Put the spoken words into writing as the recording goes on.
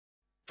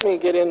Let me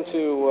get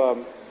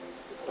into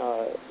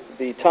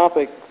the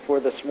topic for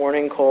this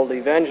morning called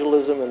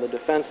Evangelism and the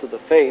Defense of the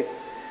Faith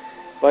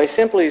by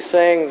simply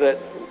saying that,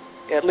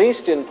 at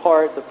least in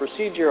part, the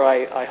procedure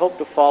I hope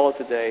to follow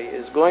today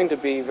is going to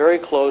be very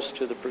close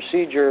to the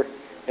procedure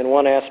in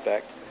one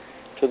aspect,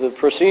 to the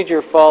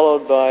procedure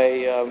followed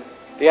by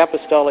the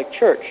Apostolic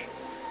Church.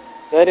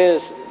 That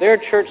is, their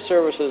church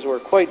services were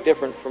quite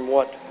different from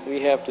what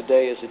we have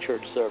today as a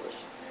church service.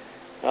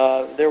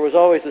 There was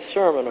always a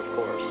sermon, of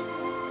course,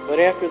 but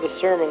after the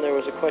sermon there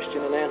was a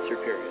question and answer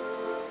period.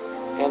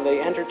 And they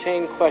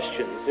entertained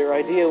questions. Their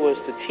idea was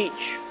to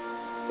teach.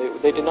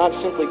 They did not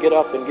simply get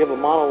up and give a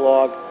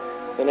monologue,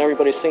 then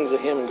everybody sings a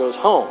hymn and goes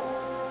home.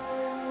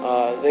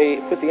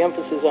 They put the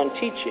emphasis on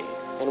teaching,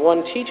 and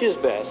one teaches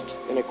best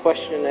in a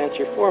question and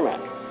answer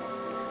format.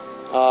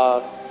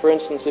 For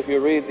instance, if you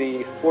read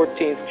the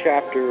 14th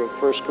chapter of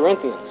 1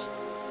 Corinthians,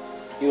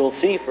 you will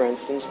see, for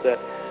instance,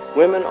 that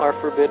women are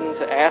forbidden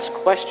to ask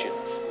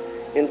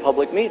questions in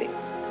public meetings.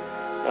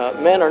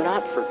 Men are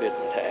not forbidden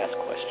to ask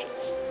questions.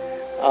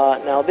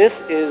 Now, this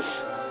is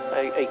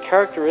a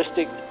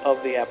characteristic of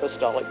the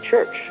Apostolic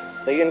Church.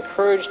 They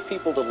encouraged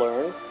people to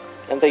learn,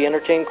 and they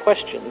entertained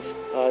questions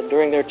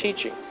during their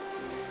teaching.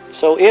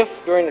 So if,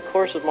 during the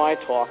course of my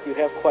talk, you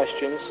have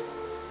questions,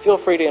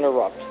 feel free to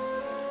interrupt.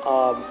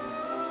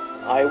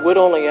 I would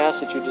only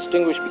ask that you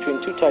distinguish between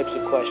two types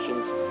of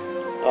questions.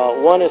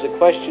 One is a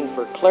question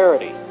for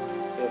clarity.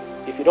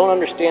 If you don't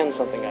understand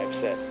something I've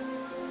said,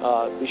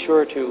 be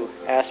sure to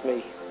ask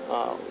me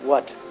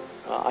what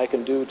I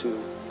can do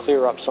to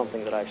clear up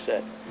something that I've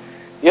said.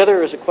 The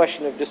other is a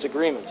question of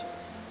disagreement.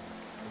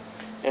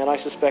 And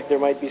I suspect there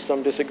might be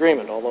some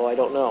disagreement, although I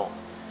don't know.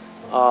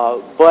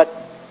 But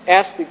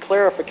ask the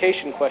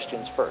clarification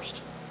questions first.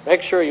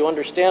 Make sure you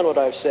understand what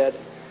I've said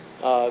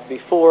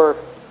before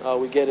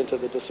we get into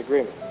the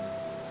disagreement.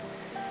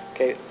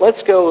 Okay,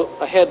 let's go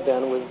ahead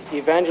then with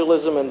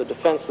evangelism and the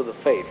defense of the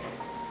faith.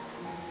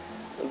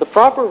 The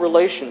proper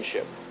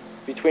relationship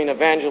between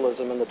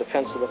evangelism and the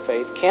defense of the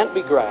faith can't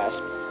be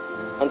grasped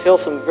until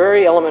some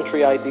very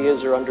elementary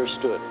ideas are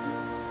understood.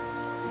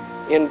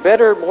 In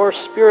better, more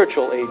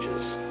spiritual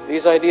ages,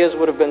 these ideas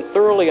would have been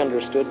thoroughly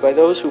understood by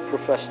those who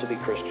profess to be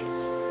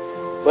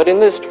Christians. But in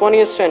this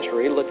 20th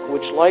century,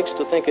 which likes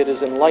to think it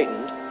is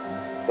enlightened,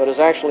 but is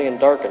actually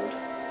endarkened,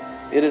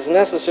 it is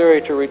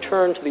necessary to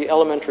return to the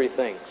elementary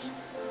things.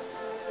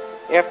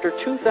 After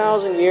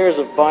 2,000 years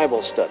of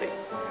Bible study,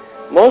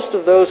 most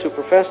of those who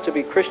profess to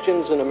be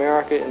Christians in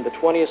America in the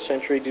 20th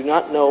century do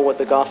not know what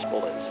the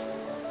gospel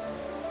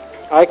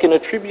is. I can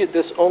attribute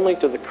this only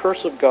to the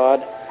curse of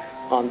God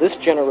on this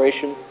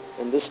generation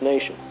and this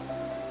nation.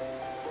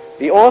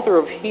 The author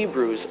of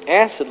Hebrews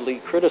acidly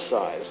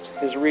criticized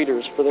his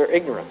readers for their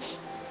ignorance.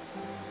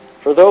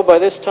 For though by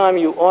this time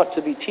you ought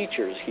to be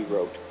teachers, he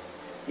wrote,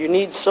 you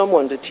need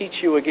someone to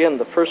teach you again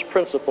the first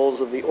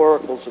principles of the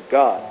oracles of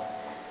God,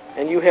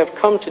 and you have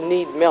come to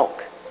need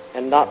milk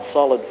and not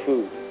solid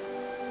food.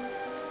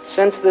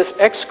 Since this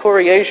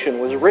excoriation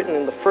was written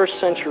in the 1st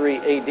century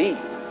A.D.,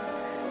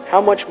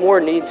 how much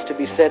more needs to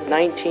be said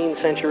 19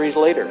 centuries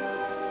later?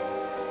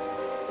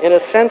 In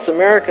a sense,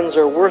 Americans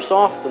are worse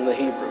off than the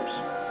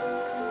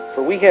Hebrews,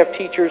 for we have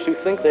teachers who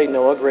think they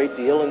know a great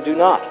deal and do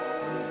not.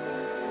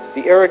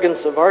 The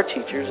arrogance of our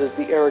teachers is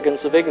the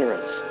arrogance of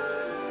ignorance.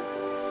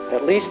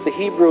 At least the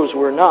Hebrews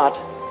were not,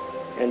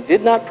 and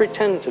did not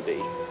pretend to be,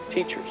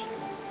 teachers.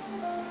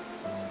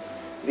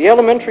 The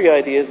elementary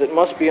ideas that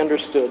must be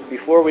understood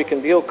before we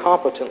can deal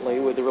competently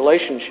with the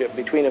relationship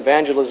between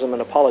evangelism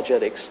and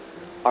apologetics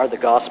are the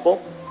gospel,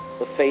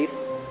 the faith,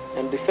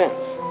 and defense.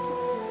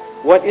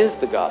 What is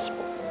the gospel?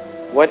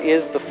 What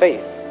is the faith?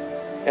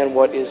 And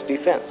what is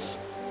defense?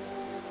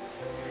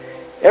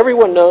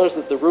 Everyone knows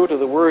that the root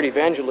of the word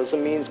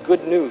evangelism means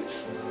good news.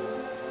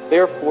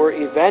 Therefore,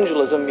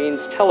 evangelism means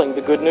telling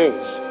the good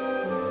news.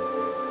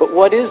 But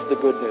what is the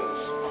good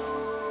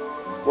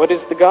news? What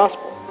is the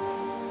gospel?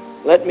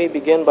 Let me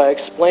begin by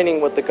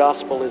explaining what the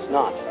gospel is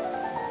not.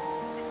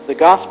 The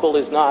gospel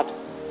is not,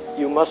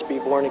 you must be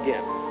born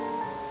again.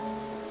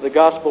 The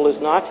gospel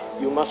is not,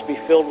 you must be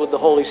filled with the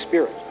Holy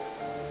Spirit.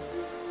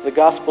 The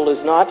gospel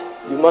is not,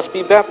 you must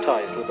be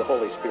baptized with the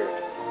Holy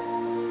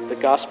Spirit.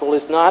 The gospel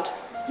is not,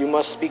 you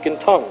must speak in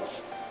tongues.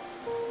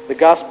 The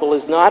gospel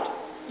is not,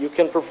 you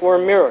can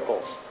perform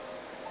miracles.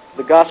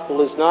 The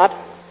gospel is not,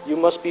 you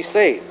must be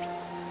saved.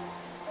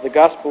 The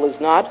gospel is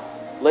not,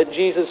 let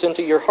Jesus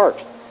into your heart.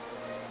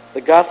 The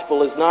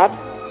gospel is not,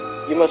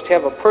 you must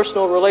have a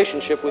personal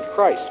relationship with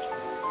Christ.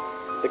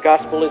 The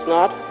gospel is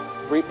not,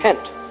 repent.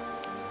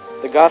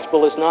 The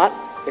gospel is not,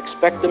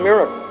 expect a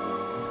miracle.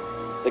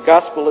 The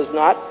gospel is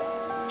not,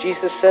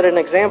 Jesus set an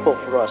example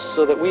for us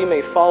so that we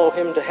may follow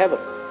him to heaven.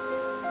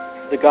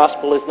 The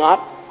gospel is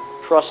not,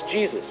 trust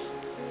Jesus.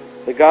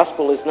 The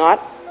gospel is not,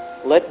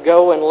 let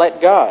go and let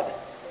God.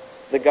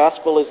 The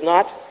gospel is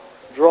not,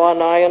 draw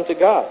nigh unto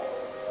God.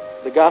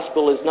 The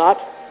gospel is not,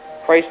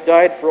 Christ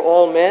died for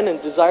all men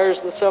and desires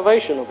the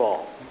salvation of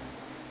all.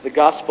 The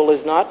gospel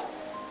is not,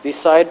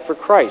 decide for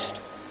Christ.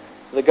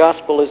 The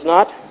gospel is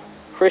not,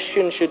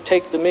 Christians should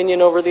take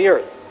dominion over the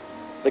earth.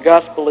 The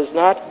gospel is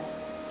not,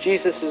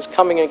 Jesus is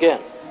coming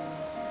again.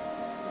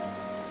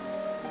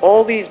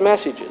 All these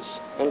messages,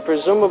 and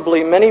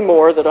presumably many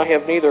more that I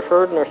have neither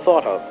heard nor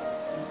thought of,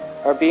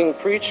 are being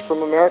preached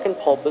from American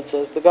pulpits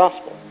as the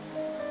gospel.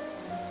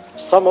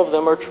 Some of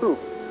them are true.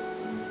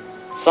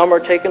 Some are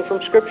taken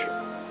from Scripture.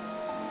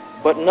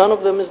 But none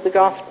of them is the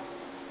gospel.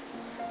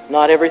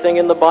 Not everything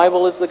in the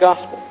Bible is the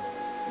gospel.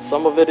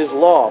 Some of it is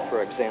law,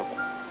 for example.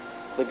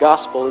 The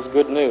gospel is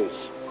good news.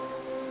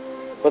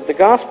 But the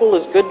gospel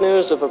is good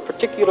news of a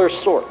particular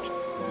sort.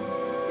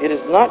 It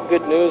is not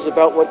good news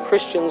about what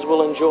Christians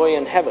will enjoy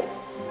in heaven.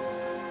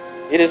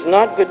 It is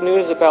not good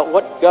news about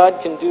what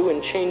God can do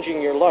in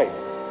changing your life.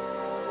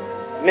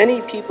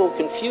 Many people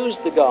confuse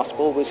the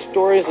gospel with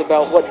stories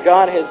about what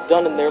God has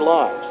done in their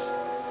lives.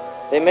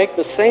 They make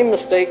the same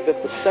mistake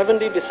that the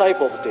 70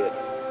 disciples did,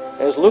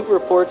 as Luke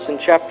reports in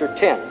chapter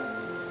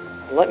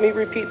 10. Let me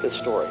repeat the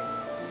story.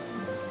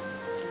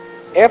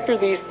 After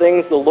these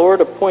things, the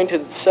Lord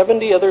appointed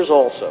 70 others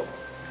also,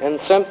 and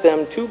sent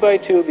them 2 by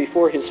 2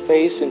 before his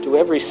face into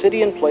every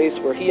city and place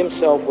where he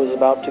himself was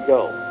about to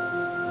go.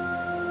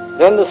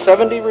 Then the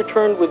 70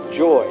 returned with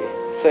joy,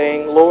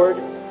 saying, Lord,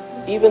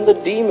 even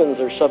the demons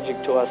are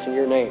subject to us in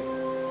your name.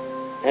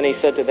 And he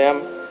said to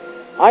them,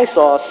 I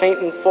saw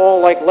Satan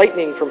fall like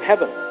lightning from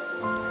heaven.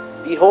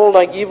 Behold,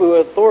 I give you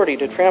authority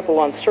to trample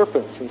on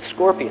serpents and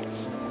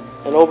scorpions,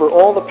 and over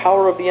all the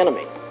power of the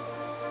enemy,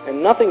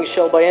 and nothing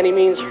shall by any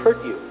means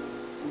hurt you.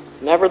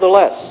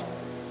 Nevertheless,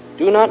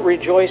 do not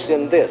rejoice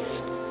in this,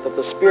 that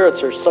the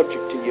spirits are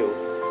subject to you,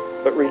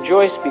 but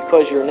rejoice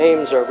because your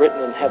names are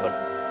written in heaven.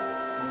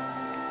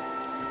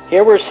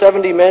 Here were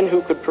 70 men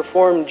who could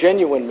perform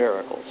genuine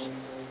miracles.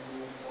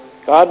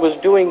 God was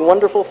doing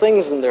wonderful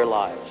things in their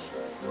lives.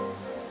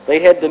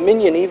 They had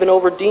dominion even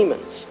over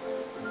demons.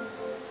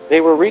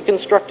 They were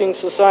reconstructing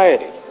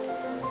society.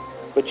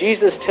 But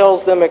Jesus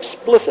tells them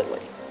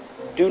explicitly,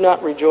 do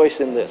not rejoice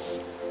in this.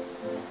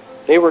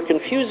 They were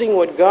confusing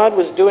what God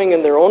was doing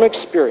in their own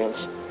experience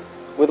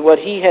with what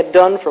he had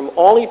done from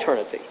all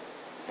eternity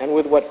and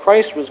with what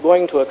Christ was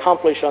going to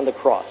accomplish on the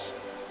cross.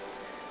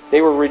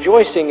 They were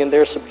rejoicing in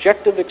their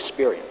subjective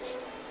experience.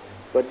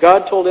 But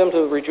God told them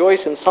to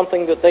rejoice in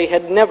something that they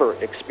had never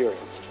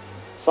experienced,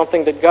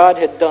 something that God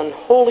had done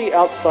wholly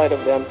outside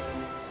of them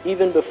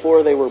even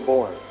before they were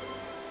born.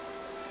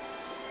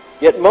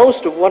 Yet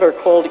most of what are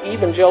called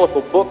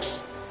evangelical books,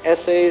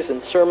 essays,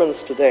 and sermons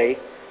today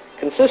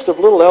consist of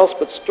little else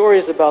but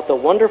stories about the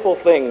wonderful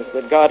things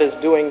that God is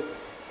doing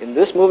in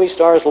this movie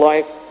star's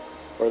life,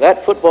 or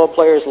that football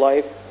player's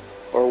life,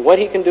 or what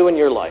he can do in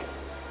your life.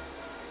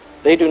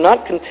 They do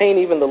not contain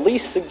even the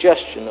least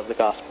suggestion of the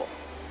gospel.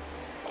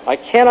 I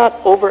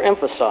cannot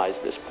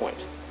overemphasize this point.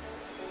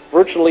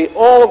 Virtually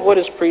all of what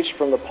is preached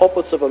from the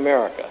pulpits of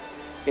America,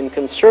 in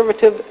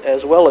conservative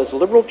as well as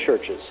liberal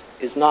churches,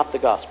 is not the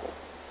gospel.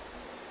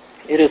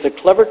 It is a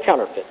clever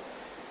counterfeit,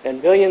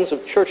 and millions of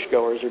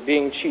churchgoers are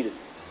being cheated.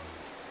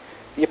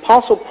 The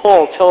Apostle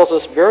Paul tells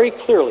us very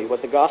clearly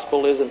what the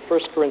gospel is in 1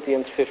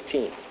 Corinthians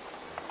 15.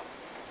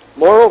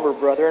 Moreover,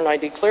 brethren, I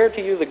declare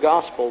to you the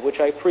gospel which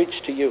I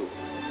preached to you,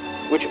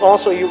 which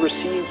also you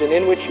received and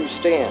in which you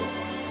stand,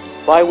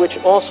 by which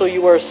also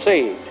you are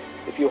saved,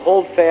 if you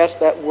hold fast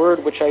that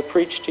word which I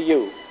preached to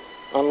you,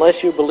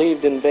 unless you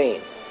believed in vain.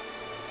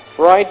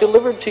 For I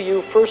delivered to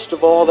you first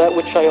of all that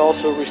which I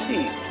also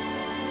received,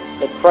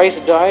 that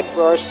Christ died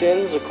for our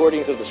sins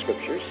according to the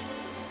Scriptures,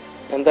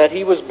 and that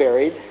he was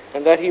buried,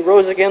 and that he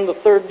rose again the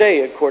third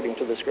day according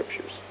to the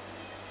Scriptures.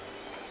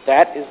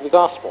 That is the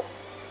gospel.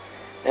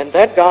 And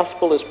that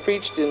gospel is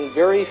preached in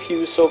very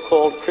few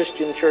so-called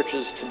Christian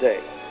churches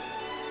today.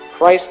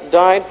 Christ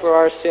died for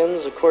our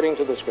sins according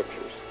to the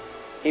Scriptures.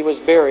 He was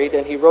buried,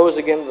 and he rose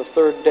again the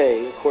third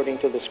day according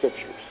to the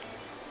Scriptures.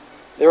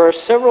 There are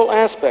several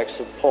aspects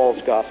of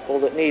Paul's gospel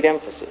that need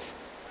emphasis.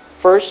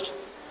 First,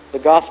 the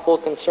gospel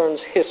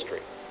concerns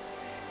history.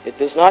 It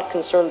does not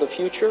concern the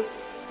future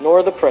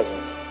nor the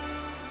present.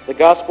 The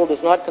gospel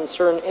does not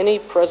concern any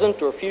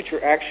present or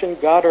future action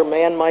God or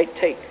man might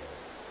take.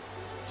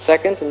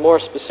 Second, and more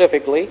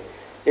specifically,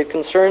 it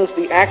concerns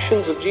the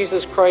actions of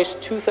Jesus Christ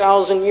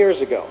 2,000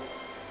 years ago,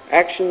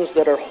 actions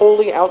that are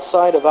wholly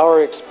outside of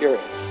our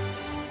experience.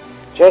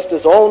 Just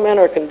as all men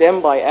are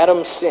condemned by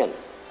Adam's sin,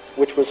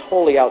 which was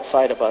wholly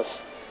outside of us,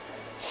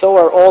 so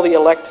are all the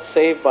elect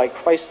saved by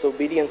Christ's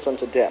obedience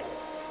unto death,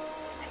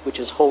 which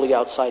is wholly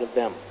outside of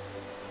them.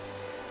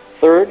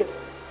 Third,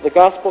 the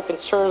gospel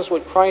concerns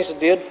what Christ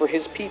did for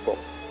his people.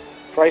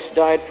 Christ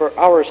died for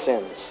our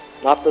sins,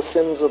 not the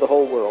sins of the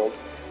whole world,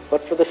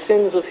 but for the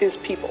sins of his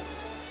people.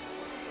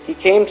 He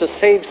came to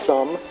save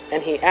some,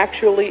 and he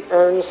actually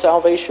earned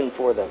salvation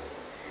for them.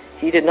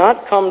 He did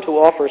not come to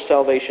offer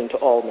salvation to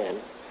all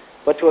men,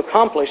 but to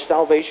accomplish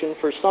salvation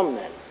for some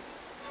men.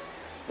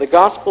 The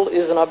gospel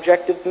is an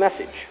objective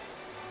message.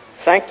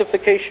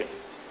 Sanctification,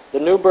 the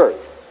new birth,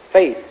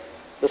 faith,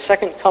 the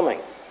second coming,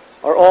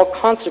 are all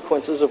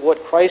consequences of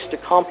what Christ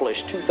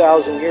accomplished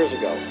 2,000 years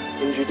ago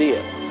in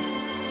Judea.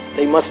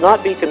 They must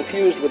not be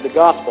confused with the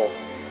gospel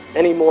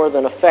any more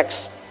than effects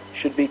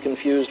should be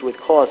confused with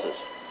causes.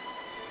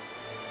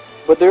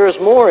 But there is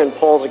more in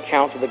Paul's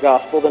account of the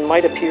gospel than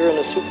might appear in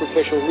a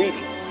superficial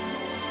reading.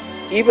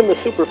 Even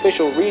the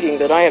superficial reading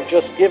that I have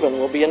just given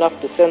will be enough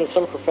to send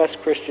some professed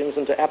Christians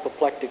into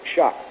apoplectic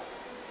shock.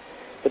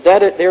 But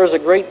there is a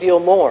great deal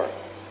more.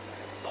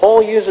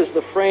 Paul uses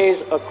the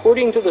phrase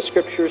according to the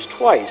Scriptures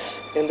twice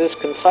in this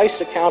concise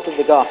account of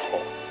the gospel.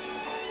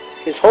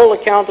 His whole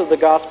account of the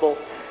gospel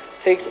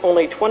takes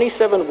only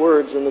 27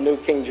 words in the New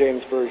King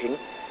James Version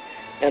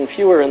and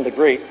fewer in the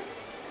Greek,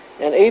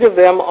 and 8 of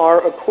them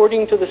are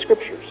according to the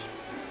Scriptures.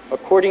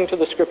 According to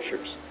the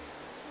Scriptures.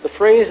 The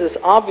phrase is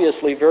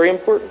obviously very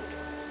important.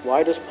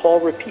 Why does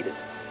Paul repeat it?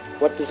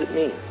 What does it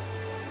mean?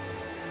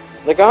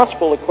 The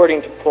gospel,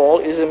 according to Paul,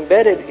 is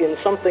embedded in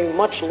something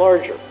much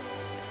larger.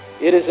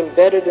 It is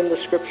embedded in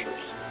the Scriptures.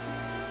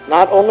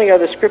 Not only are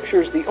the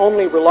Scriptures the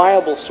only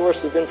reliable source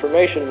of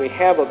information we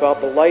have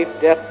about the life,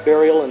 death,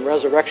 burial, and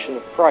resurrection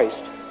of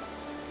Christ,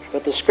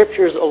 but the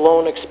Scriptures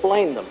alone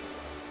explain them.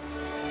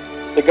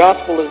 The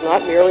gospel is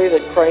not merely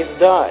that Christ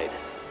died.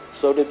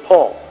 So did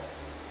Paul.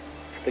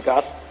 The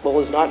gospel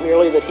is not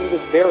merely that he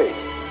was buried.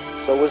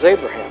 So was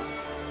Abraham.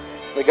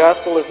 The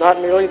gospel is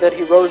not merely that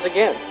he rose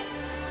again.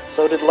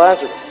 So did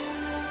Lazarus.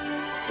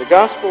 The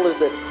gospel is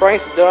that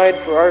Christ died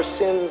for our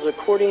sins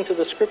according to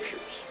the Scriptures,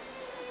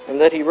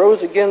 and that he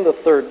rose again the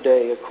third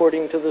day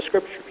according to the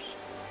Scriptures.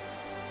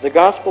 The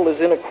gospel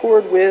is in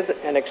accord with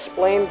and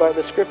explained by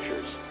the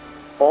Scriptures,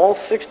 all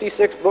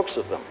 66 books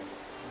of them.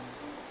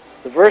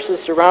 The verses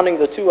surrounding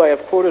the two I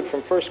have quoted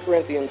from 1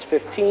 Corinthians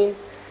 15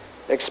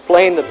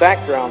 explain the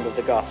background of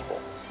the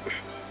gospel.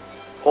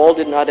 Paul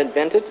did not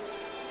invent it,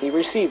 he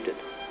received it,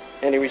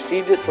 and he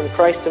received it from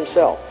Christ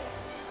himself.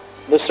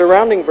 The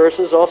surrounding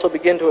verses also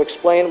begin to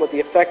explain what the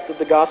effect of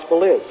the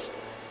gospel is,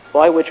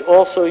 by which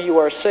also you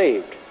are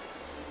saved.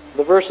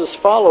 The verses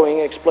following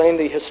explain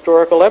the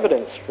historical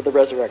evidence for the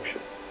resurrection.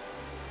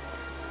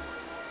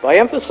 By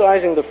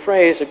emphasizing the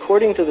phrase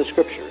according to the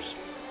Scriptures,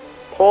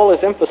 Paul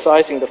is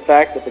emphasizing the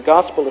fact that the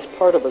gospel is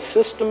part of a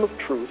system of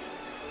truth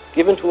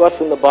given to us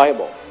in the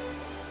Bible.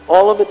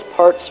 All of its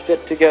parts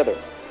fit together.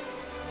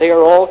 They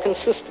are all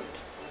consistent.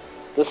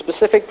 The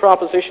specific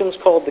propositions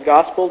called the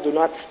gospel do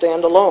not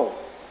stand alone.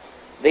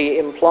 They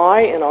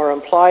imply and are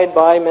implied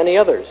by many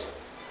others.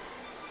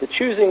 The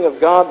choosing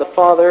of God the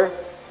Father,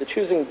 the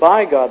choosing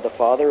by God the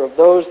Father of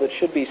those that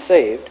should be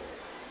saved,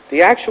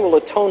 the actual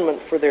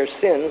atonement for their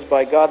sins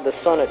by God the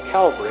Son at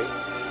Calvary,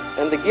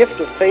 and the gift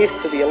of faith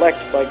to the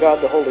elect by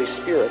God the Holy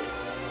Spirit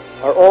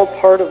are all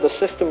part of the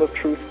system of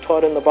truth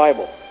taught in the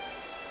Bible.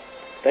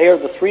 They are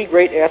the three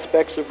great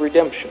aspects of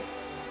redemption: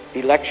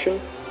 election,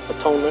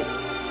 atonement,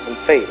 and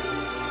faith.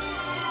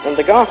 And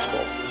the gospel,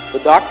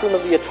 the doctrine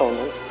of the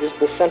atonement, is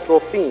the central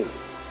theme.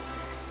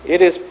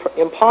 It is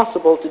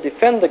impossible to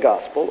defend the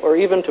gospel or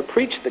even to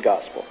preach the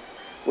gospel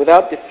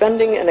without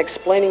defending and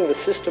explaining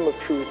the system of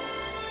truth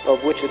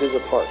of which it is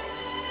a part.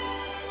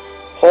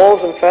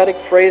 Paul's emphatic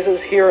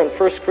phrases here in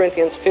 1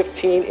 Corinthians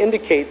 15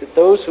 indicate that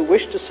those who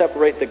wish to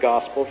separate the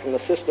gospel from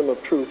the system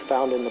of truth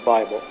found in the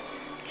Bible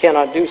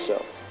cannot do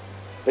so.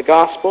 The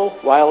gospel,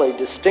 while a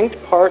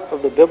distinct part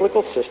of the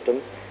biblical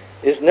system,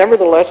 is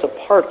nevertheless a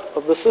part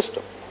of the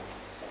system.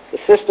 The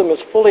system is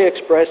fully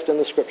expressed in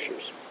the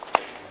Scriptures.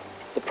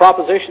 The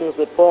propositions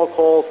that Paul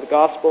calls the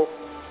gospel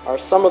are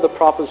some of the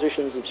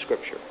propositions of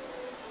Scripture.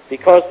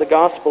 Because the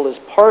gospel is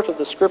part of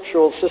the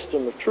scriptural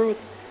system of truth,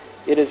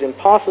 it is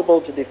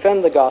impossible to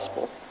defend the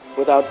gospel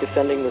without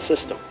defending the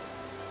system.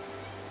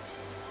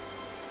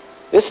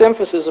 This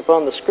emphasis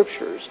upon the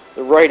Scriptures,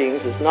 the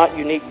writings, is not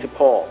unique to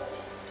Paul.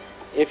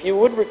 If you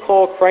would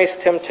recall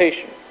Christ's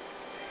temptation,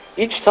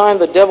 each time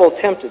the devil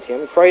tempted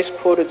him, Christ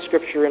quoted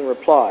Scripture in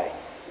reply.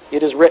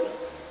 It is written.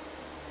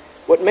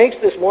 What makes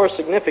this more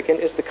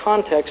significant is the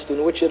context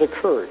in which it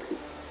occurred.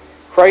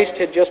 Christ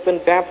had just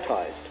been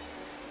baptized.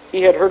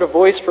 He had heard a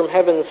voice from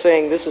heaven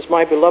saying, "This is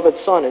my beloved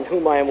Son, in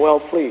whom I am well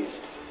pleased."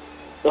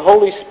 The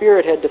Holy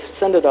Spirit had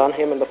descended on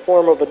him in the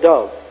form of a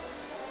dove.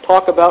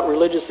 Talk about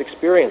religious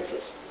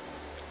experiences.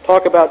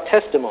 Talk about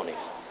testimonies.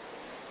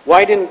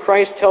 Why didn't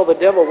Christ tell the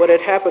devil what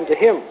had happened to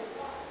him?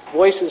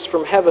 Voices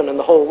from heaven and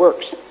the whole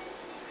works.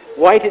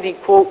 Why did he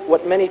quote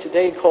what many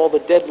today call the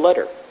dead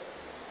letter?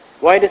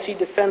 Why does he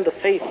defend the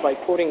faith by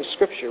quoting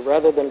Scripture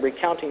rather than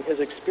recounting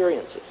his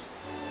experiences?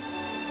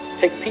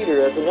 Take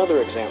Peter as another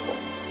example.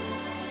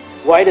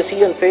 Why does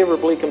he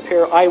unfavorably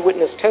compare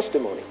eyewitness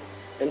testimony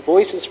and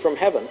voices from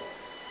heaven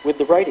with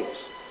the writings?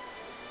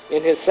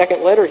 In his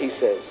second letter he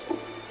says,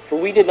 "For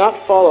we did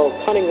not follow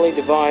cunningly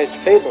devised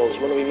fables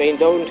when we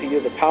made known to you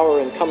the power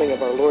and coming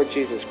of our Lord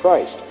Jesus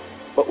Christ,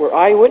 but were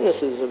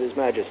eyewitnesses of his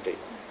majesty.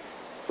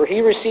 For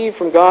he received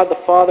from God the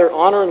Father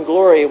honor and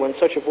glory when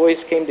such a voice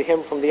came to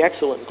him from the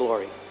excellent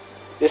glory.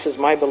 This is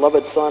my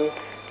beloved Son,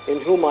 in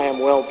whom I am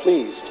well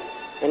pleased.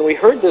 And we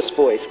heard this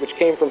voice which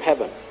came from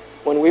heaven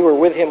when we were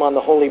with him on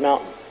the holy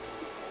mountain.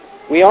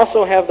 We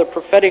also have the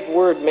prophetic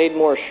word made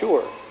more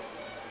sure,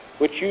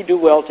 which you do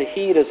well to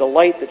heed as a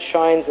light that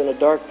shines in a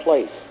dark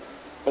place,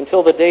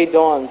 until the day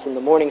dawns and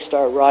the morning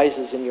star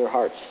rises in your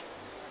hearts."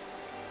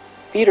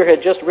 Peter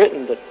had just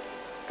written that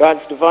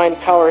God's divine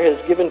power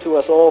has given to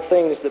us all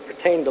things that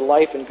pertain to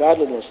life and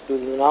godliness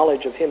through the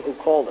knowledge of Him who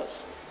called us.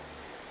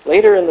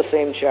 Later in the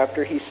same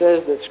chapter, he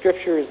says that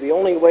Scripture is the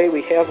only way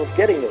we have of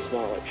getting this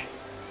knowledge.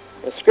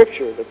 The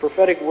Scripture, the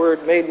prophetic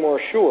word made more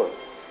sure,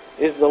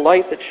 is the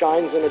light that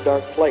shines in a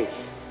dark place.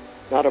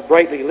 Not a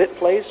brightly lit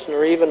place,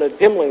 nor even a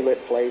dimly lit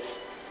place,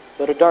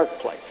 but a dark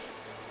place.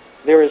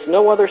 There is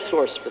no other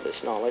source for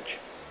this knowledge,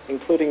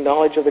 including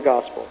knowledge of the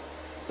gospel,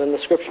 than the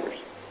Scriptures.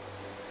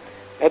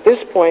 At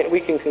this point, we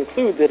can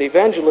conclude that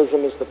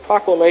evangelism is the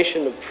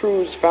proclamation of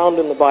truths found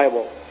in the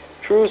Bible,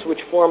 truths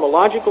which form a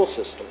logical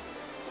system,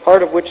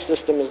 part of which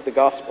system is the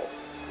gospel.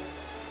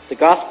 The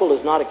gospel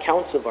is not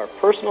accounts of our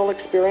personal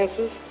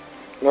experiences,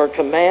 nor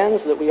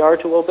commands that we are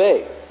to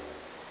obey.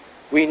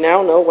 We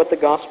now know what the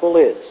gospel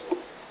is.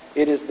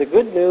 It is the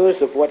good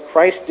news of what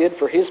Christ did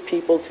for His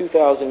people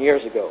 2,000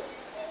 years ago.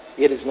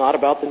 It is not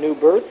about the new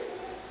birth,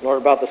 nor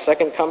about the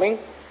second coming,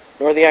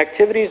 nor the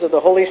activities of the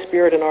Holy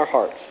Spirit in our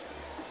hearts.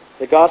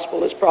 The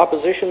gospel is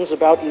propositions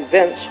about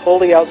events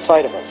wholly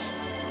outside of us.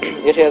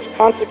 It has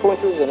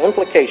consequences and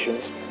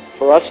implications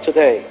for us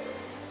today,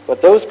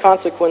 but those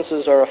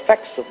consequences are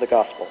effects of the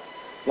gospel,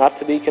 not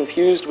to be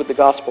confused with the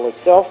gospel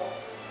itself.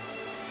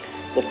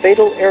 The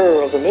fatal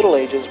error of the Middle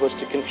Ages was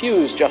to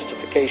confuse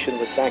justification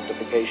with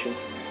sanctification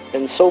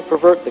and so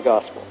pervert the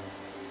gospel.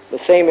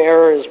 The same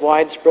error is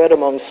widespread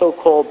among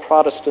so-called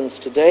Protestants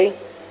today,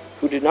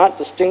 who do not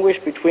distinguish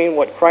between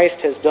what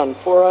Christ has done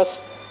for us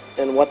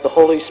and what the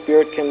Holy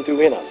Spirit can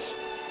do in us.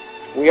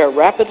 We are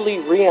rapidly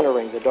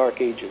re-entering the Dark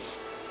Ages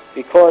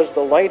because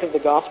the light of the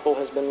gospel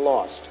has been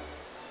lost.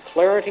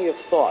 Clarity of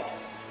thought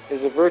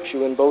is a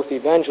virtue in both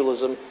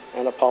evangelism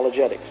and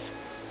apologetics.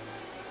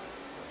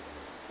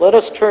 Let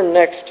us turn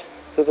next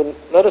to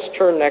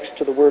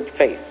the word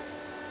faith.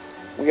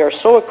 We are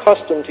so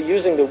accustomed to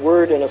using the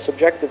word in a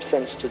subjective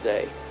sense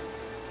today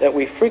that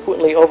we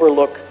frequently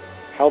overlook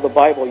how the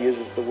Bible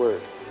uses the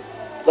word.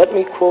 Let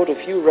me quote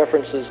a few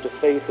references to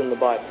faith in the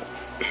Bible.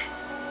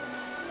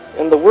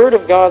 And the word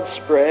of God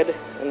spread,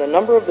 and the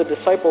number of the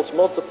disciples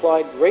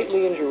multiplied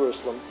greatly in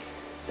Jerusalem,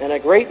 and a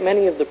great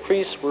many of the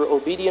priests were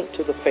obedient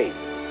to the faith.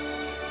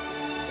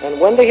 And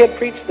when they had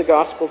preached the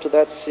gospel to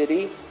that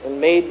city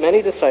and made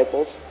many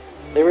disciples,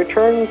 they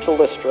returned to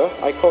Lystra,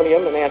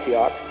 Iconium, and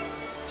Antioch,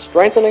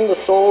 strengthening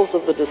the souls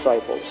of the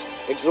disciples,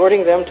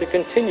 exhorting them to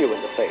continue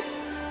in the faith.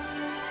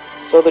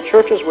 So the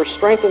churches were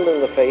strengthened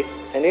in the faith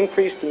and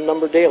increased in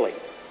number daily,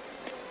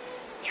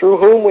 through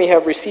whom we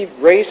have received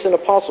grace and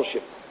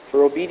apostleship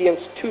for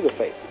obedience to the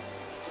faith.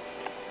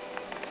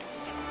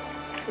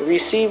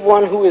 Receive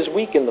one who is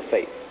weak in the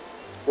faith.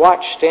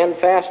 Watch, stand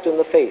fast in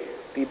the faith.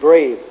 Be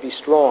brave, be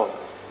strong.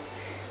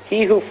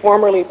 He who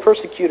formerly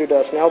persecuted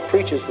us now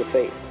preaches the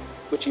faith,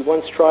 which he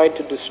once tried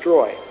to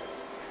destroy.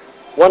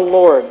 One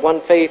Lord,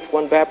 one faith,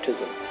 one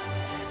baptism,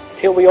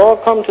 till we all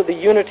come to the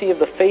unity of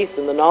the faith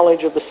and the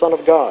knowledge of the Son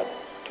of God,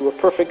 to a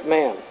perfect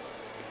man.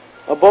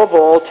 Above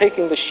all,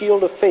 taking the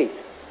shield of faith,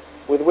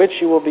 with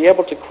which you will be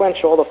able to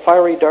quench all the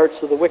fiery darts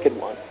of the wicked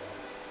one.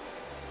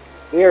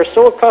 We are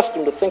so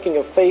accustomed to thinking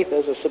of faith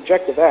as a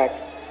subjective act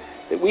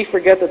that we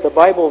forget that the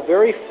Bible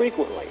very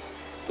frequently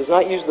does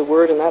not use the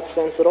word in that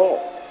sense at all.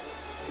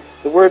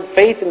 The word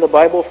faith in the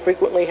Bible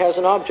frequently has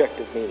an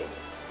objective meaning.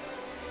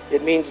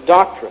 It means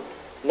doctrine,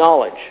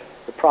 knowledge,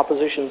 the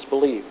propositions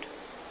believed.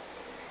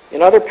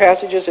 In other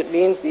passages, it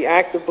means the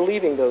act of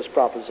believing those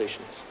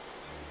propositions.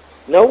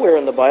 Nowhere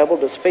in the Bible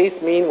does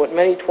faith mean what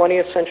many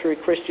 20th century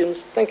Christians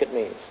think it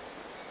means,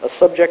 a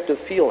subjective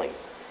feeling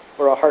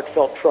or a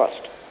heartfelt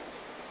trust.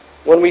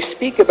 When we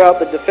speak about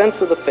the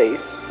defense of the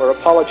faith, or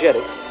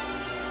apologetics,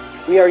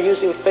 we are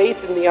using faith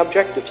in the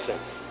objective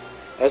sense,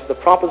 as the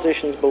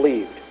propositions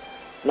believed,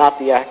 not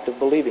the act of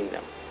believing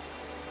them.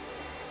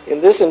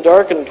 In this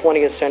endarkened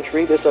 20th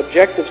century, this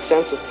objective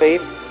sense of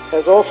faith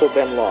has also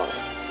been lost.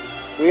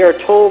 We are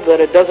told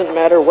that it doesn't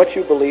matter what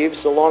you believe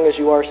so long as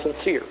you are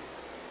sincere.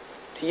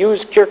 To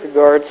use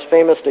Kierkegaard's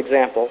famous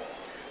example,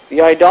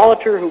 the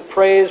idolater who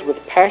prays with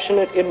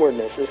passionate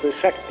inwardness is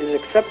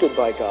accepted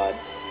by God,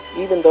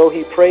 even though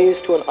he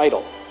prays to an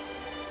idol,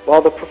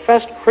 while the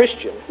professed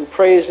Christian who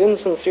prays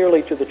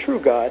insincerely to the true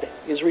God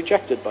is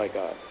rejected by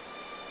God.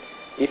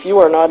 If you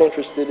are not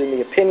interested in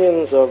the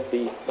opinions of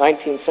the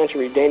 19th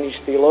century Danish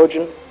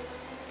theologian,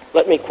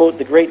 let me quote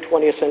the great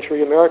 20th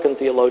century American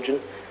theologian,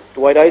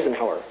 Dwight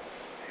Eisenhower.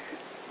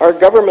 Our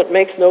government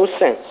makes no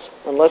sense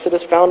unless it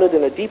is founded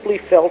in a deeply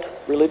felt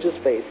religious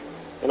faith,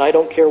 and I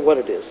don't care what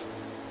it is.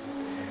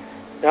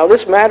 Now,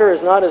 this matter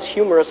is not as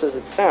humorous as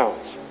it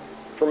sounds.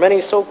 For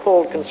many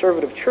so-called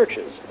conservative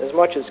churches, as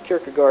much as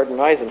Kierkegaard and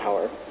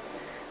Eisenhower,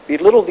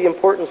 belittle the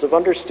importance of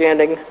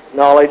understanding,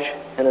 knowledge,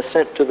 and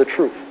assent to the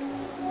truth.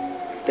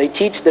 They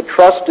teach that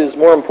trust is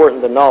more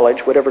important than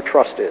knowledge, whatever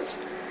trust is.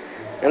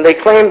 And they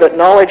claim that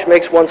knowledge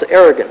makes one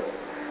arrogant,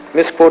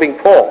 misquoting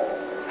Paul,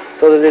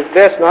 so that it is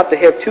best not to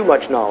have too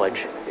much knowledge,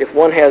 if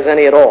one has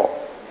any at all.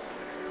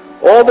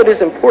 All that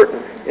is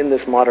important in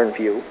this modern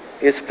view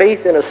is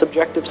faith in a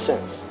subjective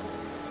sense.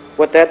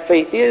 What that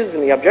faith is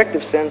in the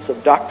objective sense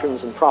of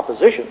doctrines and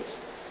propositions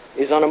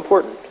is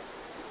unimportant.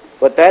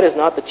 But that is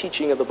not the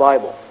teaching of the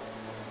Bible.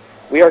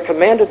 We are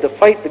commanded to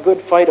fight the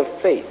good fight of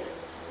faith,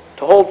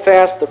 to hold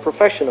fast the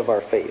profession of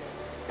our faith,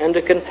 and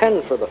to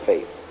contend for the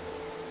faith.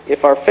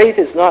 If our faith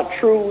is not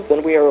true,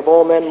 then we are of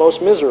all men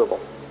most miserable.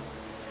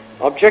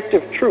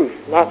 Objective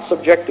truth, not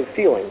subjective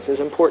feelings, is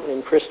important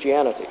in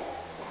Christianity.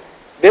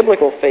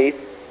 Biblical faith,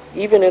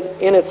 even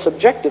in its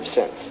subjective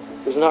sense,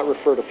 does not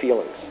refer to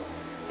feelings,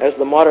 as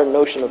the modern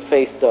notion of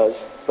faith does,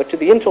 but to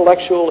the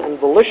intellectual and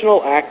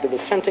volitional act of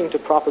assenting to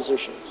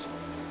propositions.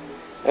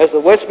 As the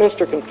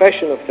Westminster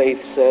Confession of Faith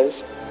says,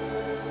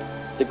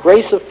 "The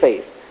grace of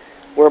faith,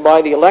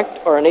 whereby the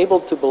elect are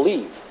enabled to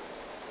believe.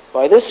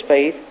 By this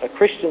faith a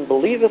Christian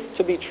believeth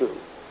to be true,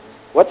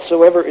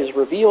 whatsoever is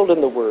revealed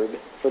in the Word,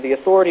 for the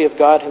authority of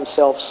God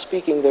himself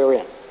speaking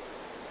therein."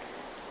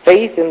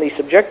 Faith in the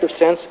subjective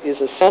sense is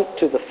assent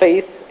to the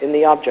faith in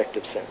the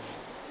objective sense.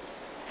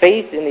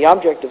 Faith in the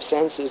objective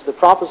sense is the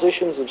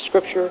propositions of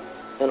Scripture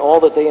and all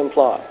that they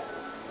imply.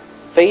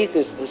 Faith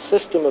is the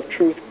system of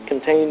truth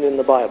contained in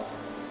the Bible.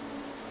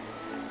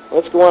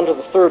 Let's go on to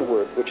the third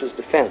word, which is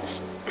defense.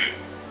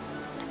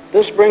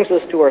 This brings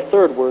us to our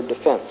third word,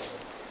 defense.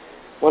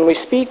 When we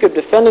speak of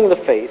defending the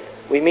faith,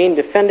 we mean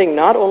defending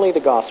not only the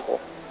gospel,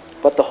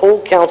 but the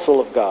whole counsel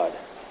of God,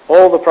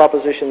 all the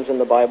propositions in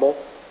the Bible,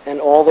 and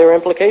all their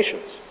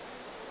implications.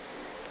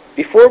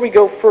 Before we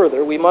go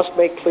further, we must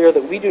make clear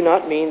that we do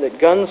not mean that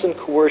guns and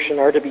coercion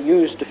are to be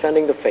used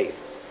defending the faith,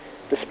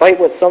 despite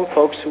what some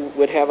folks who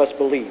would have us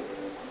believe.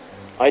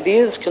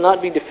 Ideas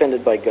cannot be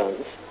defended by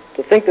guns.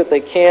 To think that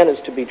they can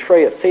is to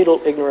betray a fatal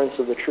ignorance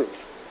of the truth.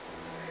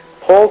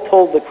 Paul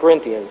told the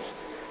Corinthians,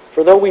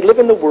 "For though we live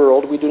in the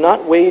world, we do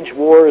not wage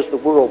war as the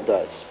world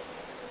does.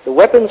 The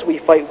weapons we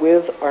fight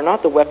with are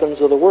not the weapons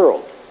of the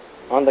world.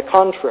 On the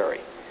contrary,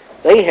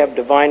 they have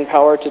divine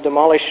power to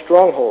demolish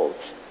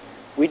strongholds.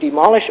 We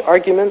demolish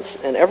arguments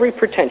and every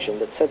pretension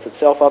that sets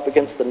itself up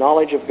against the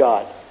knowledge of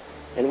God,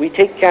 and we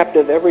take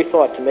captive every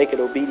thought to make it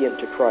obedient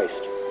to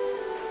Christ."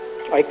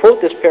 I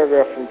quote this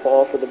paragraph from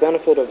Paul for the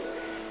benefit of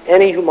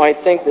any who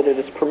might think that it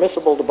is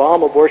permissible to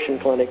bomb abortion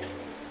clinics,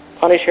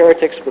 punish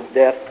heretics with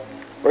death,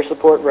 or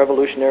support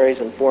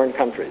revolutionaries in foreign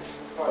countries.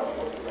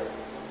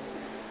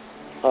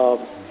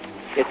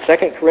 It's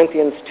 2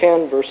 Corinthians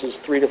 10, verses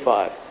 3 to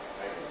 5.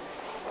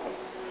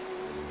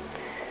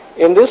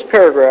 In this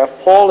paragraph,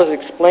 Paul is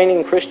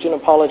explaining Christian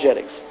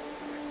apologetics.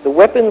 The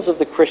weapons of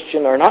the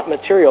Christian are not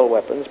material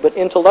weapons, but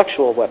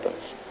intellectual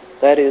weapons,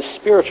 that is,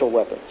 spiritual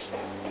weapons.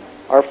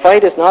 Our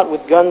fight is not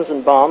with guns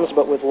and bombs,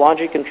 but with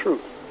logic and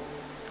truth.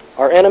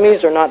 Our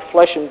enemies are not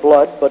flesh and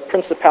blood, but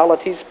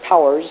principalities,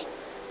 powers,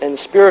 and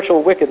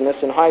spiritual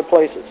wickedness in high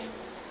places.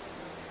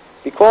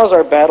 Because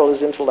our battle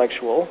is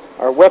intellectual,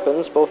 our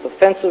weapons, both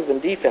offensive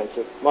and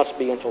defensive, must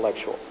be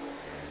intellectual.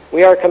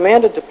 We are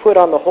commanded to put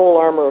on the whole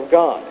armor of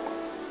God,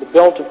 the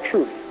belt of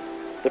truth,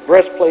 the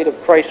breastplate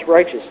of Christ's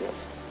righteousness,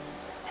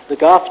 the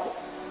gospel,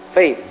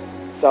 faith,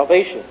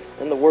 salvation,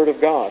 and the Word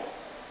of God.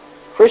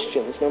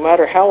 Christians, no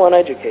matter how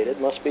uneducated,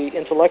 must be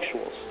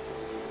intellectuals.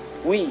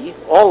 We,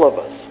 all of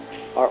us,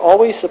 are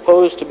always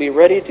supposed to be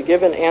ready to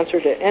give an answer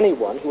to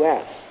anyone who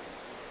asks.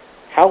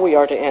 How we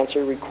are to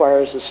answer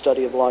requires a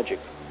study of logic.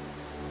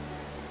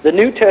 The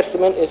New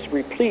Testament is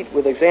replete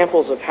with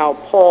examples of how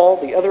Paul,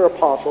 the other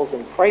apostles,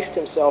 and Christ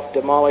himself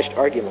demolished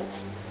arguments.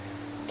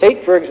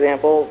 Take, for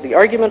example, the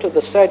argument of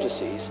the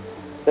Sadducees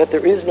that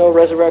there is no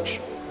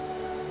resurrection.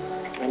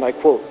 And I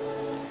quote,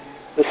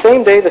 "The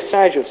same day the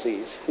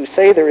Sadducees, who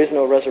say there is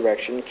no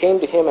resurrection, came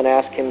to him and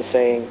asked him,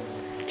 saying,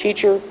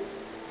 'Teacher,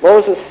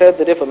 Moses said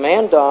that if a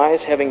man dies,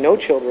 having no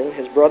children,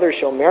 his brother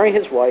shall marry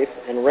his wife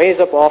and raise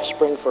up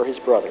offspring for his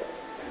brother.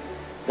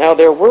 Now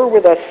there were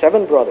with us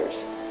 7 brothers.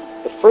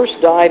 The first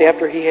died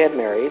after he had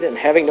married, and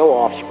having no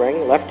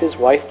offspring, left his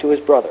wife to his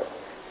brother.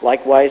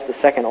 Likewise the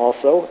second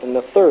also, and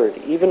the third,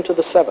 even to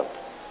the 7th.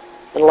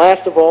 And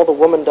last of all the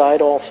woman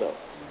died also.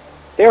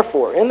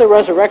 Therefore, in the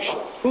resurrection,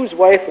 whose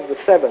wife of the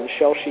 7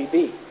 shall she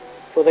be?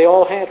 For they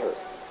all had her.'"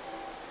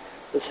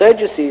 The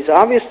Sadducees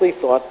obviously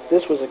thought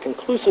this was a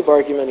conclusive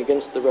argument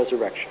against the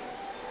resurrection.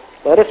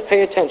 Let us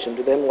pay attention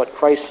to then what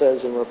Christ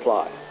says in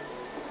reply.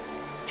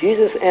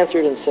 Jesus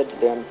answered and said to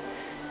them,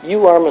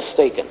 "You are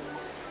mistaken,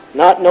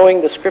 not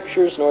knowing the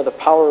Scriptures nor the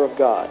power of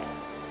God.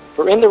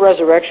 For in the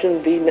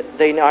resurrection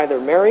they neither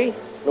marry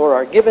nor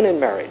are given in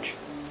marriage,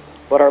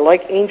 but are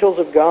like angels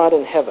of God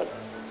in heaven.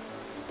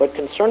 But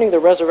concerning the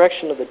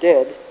resurrection of the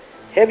dead,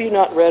 have you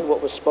not read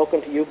what was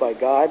spoken to you by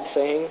God,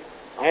 saying,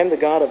 'I am the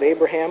God of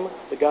Abraham,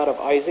 the God of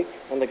Isaac,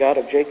 and the God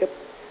of Jacob'?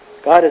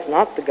 God is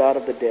not the God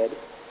of the dead,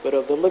 but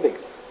of the living."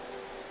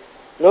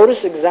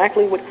 Notice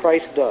exactly what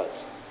Christ does.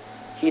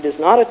 He does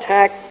not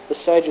attack the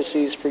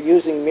Sadducees for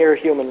using mere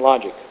human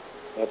logic.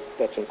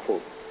 That's in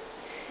quote.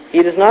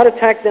 He does not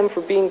attack them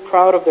for being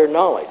proud of their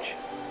knowledge.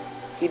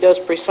 He does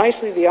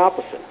precisely the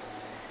opposite.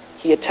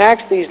 He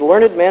attacks these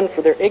learned men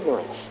for their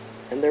ignorance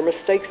and their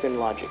mistakes in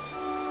logic.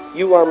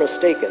 You are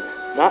mistaken,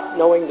 not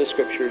knowing the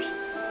Scriptures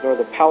nor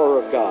the power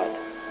of God.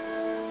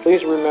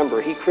 Please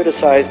remember, he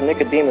criticized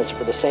Nicodemus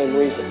for the same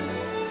reason,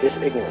 his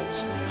ignorance.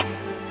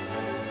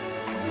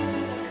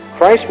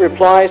 Christ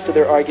replies to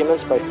their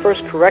arguments by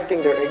first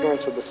correcting their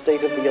ignorance of the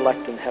state of the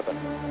elect in heaven.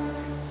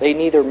 They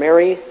neither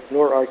marry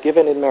nor are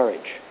given in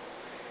marriage.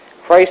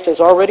 Christ has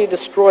already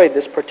destroyed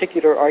this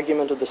particular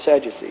argument of the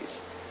Sadducees,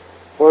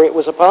 for it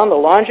was upon the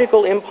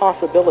logical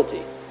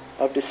impossibility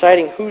of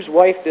deciding whose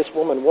wife this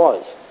woman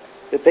was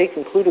that they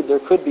concluded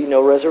there could be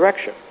no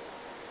resurrection.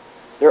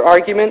 Their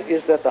argument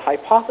is that the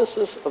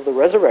hypothesis of the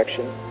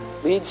resurrection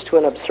leads to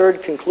an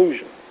absurd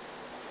conclusion.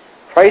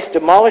 Christ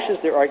demolishes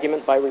their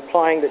argument by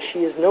replying that she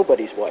is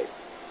nobody's wife.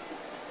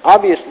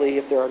 Obviously,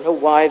 if there are no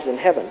wives in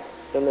heaven,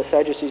 then the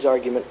Sadducees'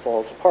 argument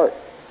falls apart.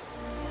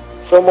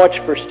 So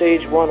much for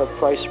stage one of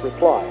Christ's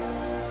reply.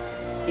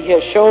 He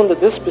has shown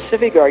that this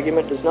specific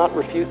argument does not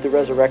refute the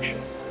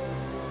resurrection,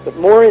 but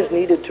more is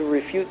needed to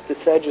refute the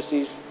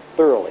Sadducees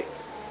thoroughly.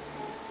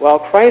 While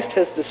Christ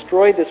has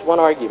destroyed this one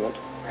argument,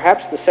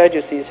 perhaps the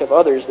Sadducees have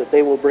others that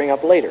they will bring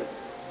up later.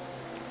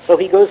 So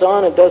he goes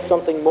on and does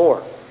something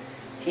more.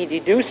 He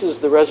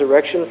deduces the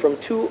resurrection from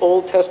two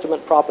Old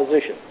Testament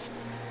propositions.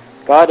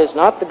 God is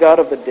not the God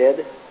of the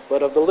dead,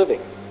 but of the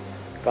living.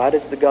 God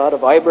is the God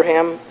of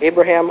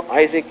Abraham,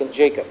 Isaac, and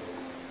Jacob.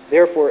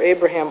 Therefore,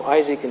 Abraham,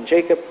 Isaac, and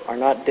Jacob are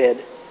not dead,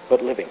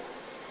 but living.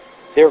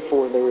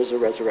 Therefore, there is a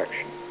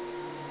resurrection.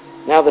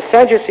 Now, the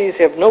Sadducees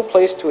have no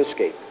place to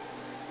escape.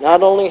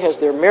 Not only has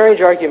their marriage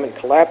argument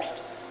collapsed,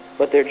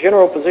 but their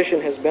general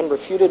position has been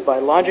refuted by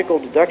logical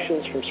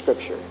deductions from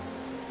Scripture.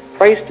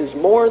 Christ is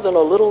more than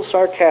a little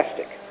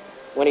sarcastic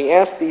when he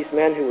asked these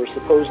men who were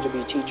supposed to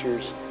be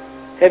teachers,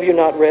 "Have you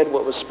not read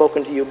what was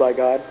spoken to you by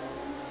God?"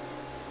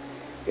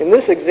 In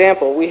this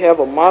example, we have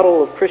a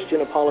model of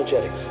Christian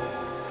apologetics,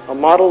 a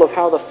model of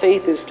how the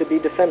faith is to be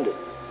defended.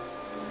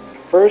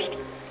 First,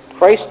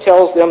 Christ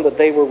tells them that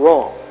they were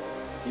wrong.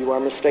 You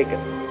are mistaken.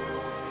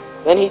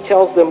 Then he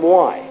tells them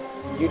why.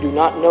 You do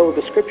not know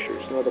the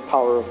Scriptures nor the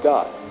power of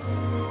God.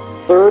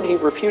 Third, he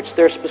refutes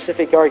their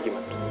specific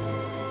argument.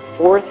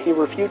 Fourth, he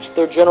refutes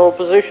their general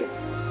position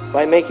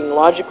by making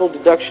logical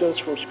deductions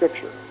from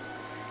Scripture.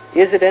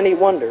 Is it any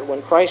wonder,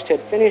 when Christ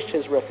had finished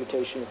his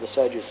refutation of the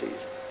Sadducees,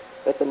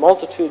 that the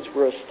multitudes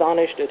were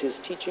astonished at his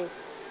teaching?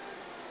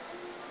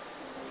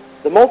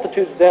 The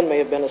multitudes then may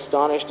have been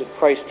astonished at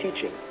Christ's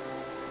teaching,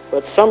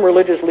 but some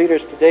religious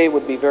leaders today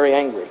would be very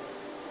angry.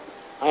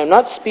 I am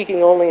not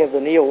speaking only of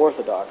the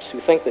neo-Orthodox,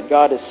 who think that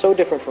God is so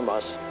different from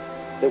us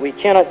that we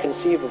cannot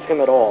conceive of him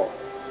at all,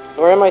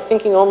 nor am I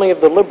thinking only of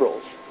the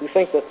liberals, who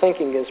think that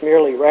thinking is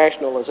merely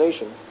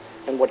rationalization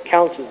and what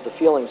counts is the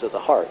feelings of the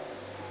heart.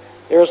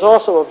 There is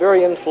also a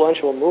very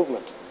influential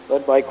movement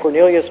led by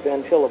Cornelius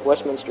Van Til of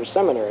Westminster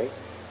Seminary,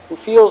 who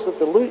feels that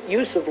the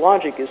use of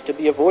logic is to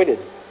be avoided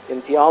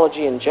in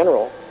theology in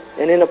general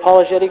and in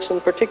apologetics in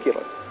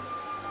particular.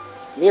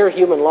 Mere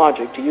human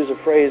logic, to use a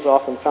phrase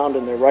often found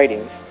in their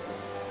writings,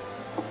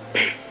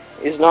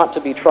 is not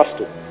to be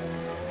trusted.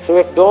 So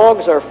if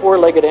dogs are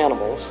four-legged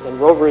animals,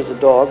 and Rover is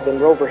a dog, then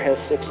Rover has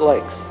 6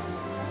 legs.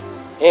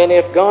 And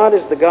if God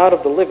is the God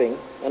of the living,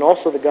 and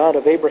also the God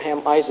of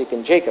Abraham, Isaac,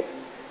 and Jacob,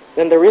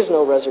 then there is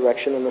no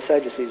resurrection, and the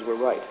Sadducees were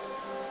right.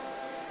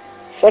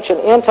 Such an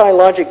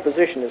anti-logic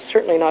position is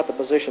certainly not the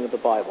position of the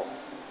Bible,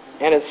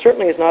 and it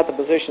certainly is not the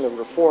position of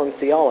Reformed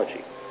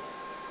theology.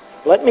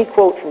 Let me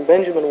quote from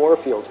Benjamin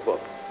Warfield's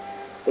book,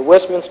 The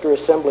Westminster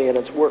Assembly and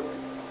Its Work,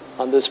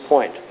 on this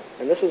point.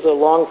 And this is a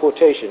long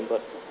quotation,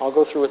 but I'll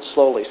go through it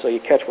slowly so you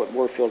catch what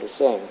Warfield is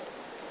saying.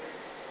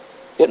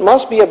 It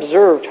must be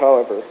observed,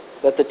 however,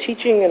 that the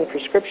teaching and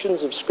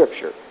prescriptions of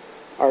Scripture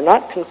are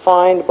not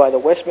confined by the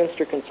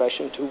Westminster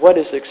Confession to what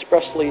is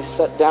expressly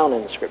set down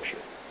in Scripture.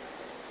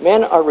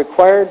 Men are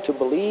required to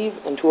believe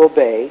and to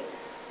obey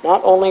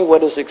not only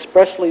what is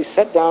expressly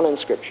set down in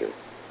Scripture,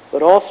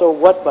 but also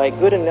what by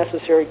good and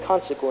necessary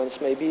consequence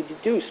may be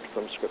deduced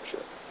from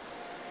Scripture.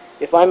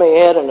 If I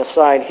may add an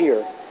aside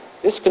here,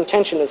 this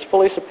contention is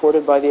fully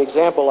supported by the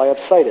example I have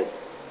cited.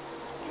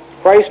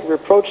 Christ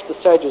reproached the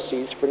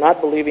Sadducees for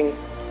not believing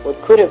what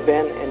could have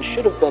been and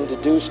should have been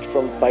deduced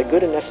from by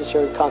good and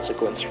necessary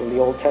consequence from the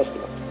Old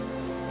Testament.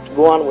 To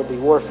go on with the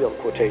Warfield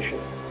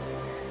quotation.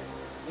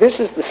 This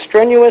is the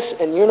strenuous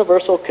and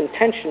universal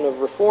contention of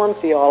Reformed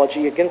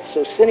theology against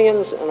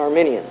Socinians and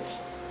Arminians,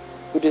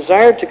 who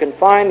desired to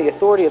confine the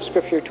authority of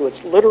Scripture to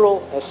its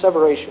literal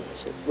asseverations,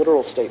 its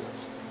literal statements.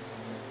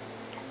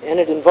 And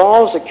it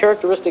involves a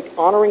characteristic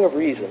honoring of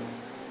reason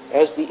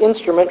as the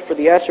instrument for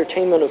the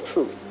ascertainment of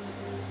truth.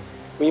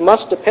 We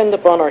must depend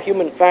upon our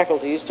human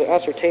faculties to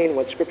ascertain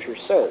what Scripture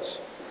says.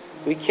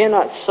 We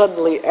cannot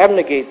suddenly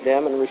abnegate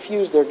them and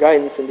refuse their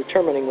guidance in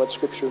determining what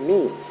Scripture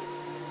means.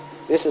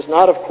 This is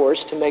not, of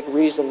course, to make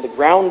reason the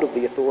ground of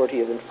the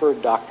authority of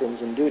inferred doctrines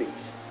and duties.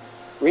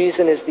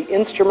 Reason is the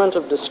instrument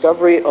of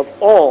discovery of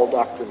all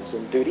doctrines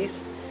and duties,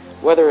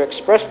 whether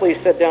expressly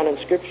set down in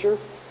Scripture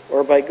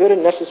or by good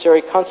and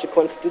necessary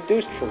consequence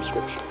deduced from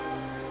Scripture.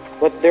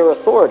 But their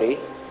authority,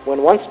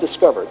 when once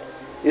discovered,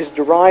 is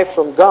derived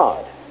from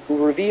God,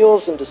 who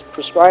reveals and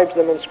prescribes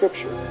them in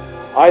Scripture,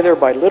 either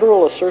by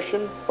literal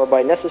assertion or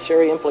by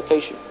necessary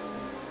implication.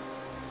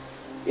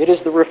 It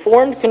is the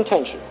Reformed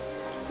contention,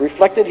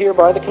 reflected here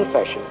by the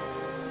confession,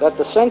 that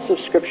the sense of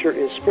Scripture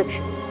is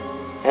Scripture,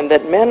 and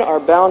that men are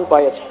bound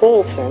by its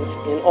whole sense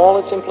in all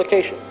its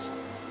implications.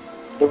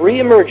 The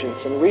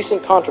re-emergence in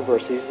recent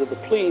controversies of the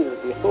plea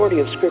that the authority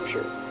of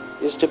Scripture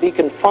is to be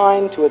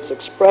confined to its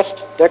expressed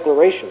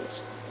declarations,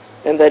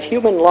 and that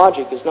human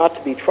logic is not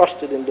to be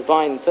trusted in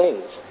divine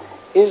things,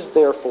 is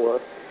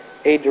therefore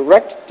a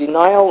direct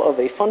denial of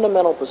a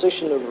fundamental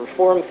position of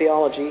Reformed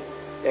theology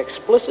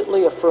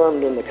explicitly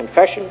affirmed in the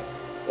Confession,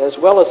 as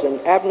well as an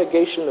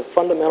abnegation of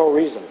fundamental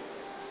reason,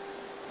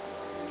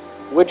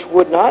 which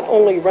would not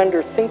only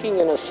render thinking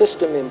in a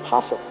system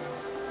impossible,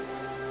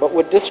 but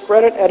would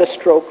discredit at a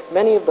stroke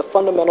many of the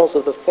fundamentals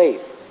of the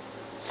faith,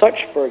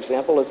 such, for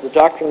example, as the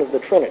doctrine of the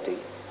Trinity,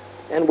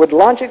 and would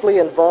logically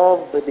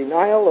involve the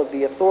denial of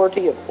the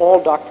authority of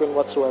all doctrine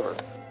whatsoever.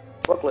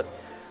 Booklet,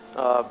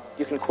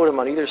 you can quote him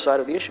on either side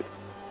of the issue.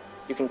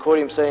 You can quote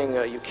him saying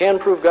you can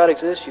prove God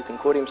exists. You can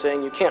quote him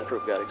saying you can't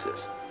prove God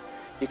exists.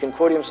 You can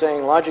quote him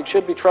saying logic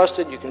should be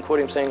trusted. You can quote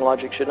him saying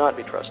logic should not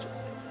be trusted.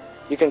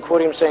 You can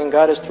quote him saying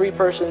God is three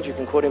persons. You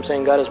can quote him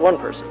saying God is one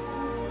person.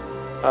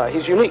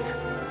 He's unique.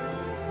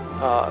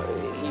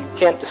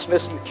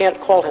 You can't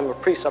call him a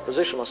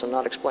presuppositionalist and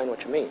not explain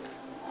what you mean,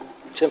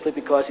 simply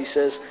because he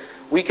says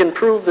we can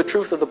prove the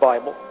truth of the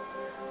Bible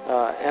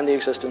and the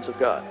existence of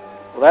God.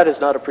 Well, that is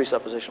not a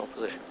presuppositional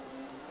position.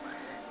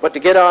 But to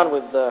get on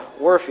with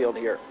Warfield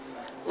here,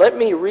 let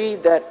me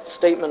read that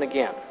statement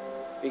again,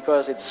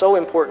 because it's so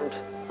important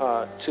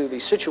to the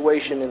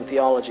situation in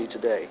theology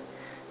today.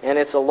 And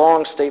it's a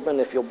long statement.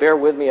 If you'll bear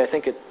with me, I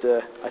think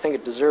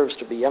it deserves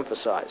to be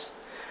emphasized.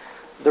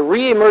 The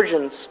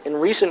re-emergence in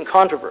recent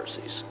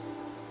controversies,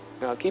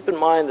 now keep in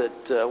mind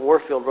that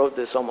Warfield wrote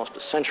this almost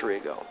a century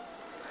ago,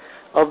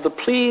 of the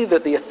plea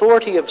that the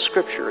authority of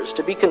Scripture is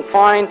to be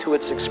confined to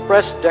its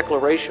express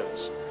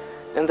declarations,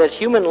 and that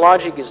human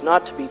logic is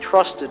not to be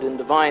trusted in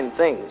divine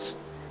things,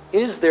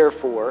 is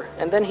therefore,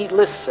 and then he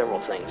lists several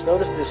things.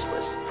 Notice this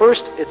list.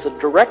 First, it's a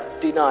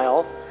direct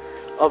denial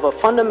of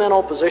a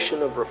fundamental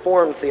position of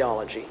Reformed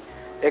theology,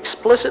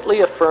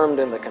 explicitly affirmed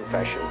in the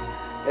Confession,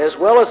 as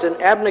well as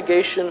an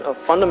abnegation of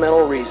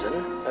fundamental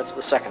reason, that's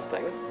the second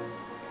thing,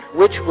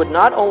 which would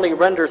not only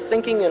render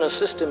thinking in a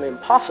system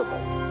impossible,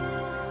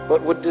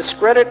 but would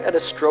discredit at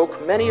a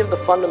stroke many of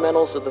the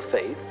fundamentals of the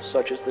faith,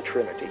 such as the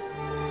Trinity,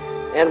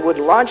 and would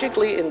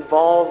logically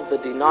involve the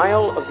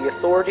denial of the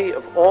authority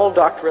of all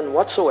doctrine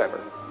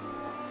whatsoever,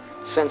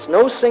 since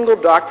no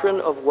single doctrine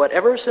of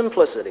whatever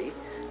simplicity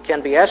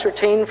can be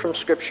ascertained from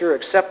Scripture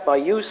except by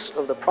use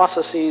of the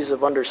processes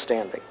of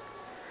understanding.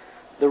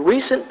 The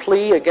recent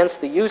plea against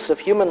the use of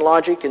human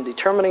logic in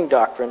determining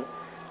doctrine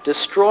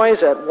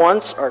destroys at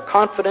once our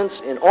confidence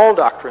in all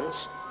doctrines,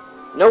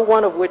 no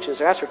one of which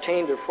is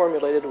ascertained or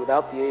formulated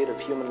without the aid of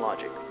human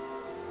logic.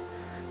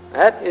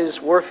 That is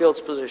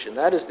Warfield's position.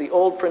 That is the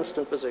old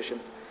Princeton position,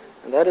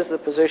 and that is the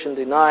position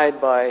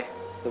denied by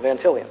the Van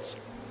Tillians.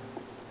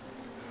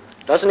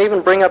 Doesn't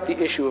even bring up the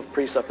issue of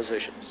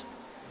presuppositions.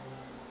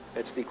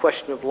 It's the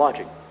question of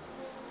logic.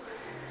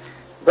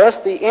 Thus,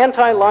 the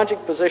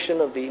anti-logic position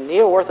of the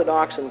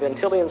neo-orthodox and Van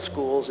Tillian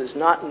schools is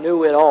not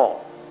new at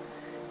all.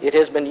 It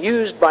has been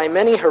used by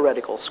many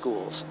heretical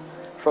schools,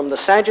 from the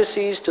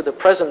Sadducees to the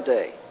present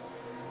day.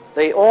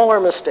 They all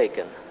are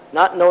mistaken,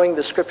 not knowing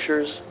the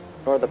Scriptures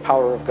nor the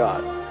power of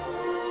God.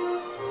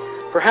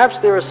 Perhaps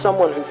there is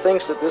someone who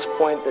thinks at this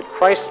point that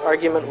Christ's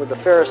argument with the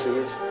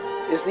Pharisees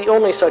is the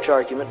only such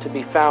argument to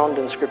be found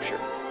in Scripture.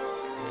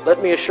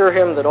 Let me assure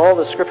him that all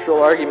the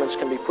scriptural arguments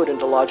can be put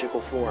into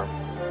logical form,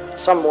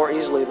 some more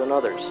easily than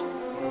others.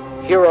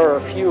 Here are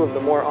a few of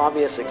the more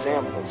obvious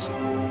examples.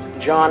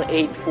 John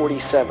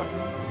 8:47.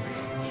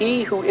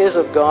 He who is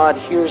of God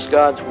hears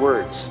God's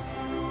words.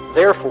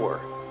 Therefore,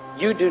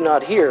 you do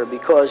not hear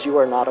because you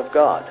are not of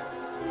God.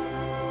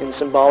 In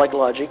symbolic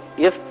logic,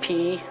 if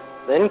P,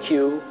 then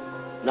Q,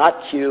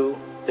 not Q,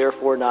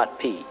 therefore not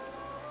P.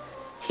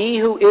 He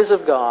who is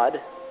of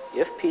God,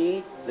 if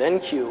P, then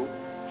Q,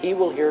 he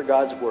will hear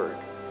God's word.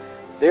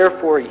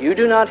 Therefore, you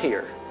do not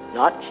hear,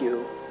 not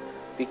Q,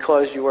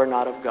 because you are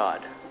not of God,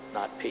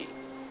 not P.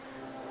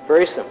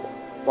 Very simple.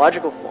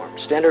 Logical form,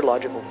 standard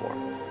logical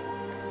form.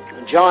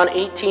 John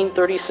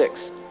 18:36.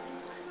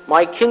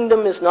 My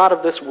kingdom is not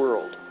of this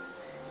world.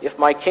 If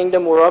my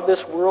kingdom were of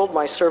this world,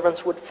 my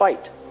servants would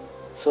fight,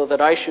 so that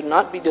I should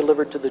not be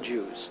delivered to the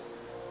Jews.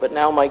 But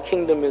now my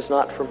kingdom is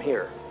not from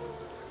here.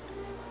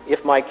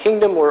 If my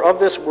kingdom were of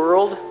this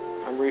world,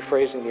 I'm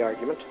rephrasing the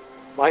argument,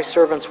 my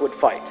servants would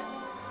fight.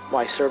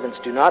 My servants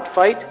do not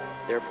fight,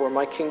 therefore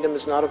my kingdom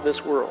is not of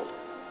this world.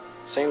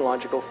 Same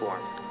logical form.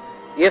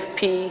 If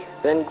P,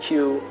 then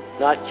Q,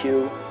 not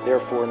Q,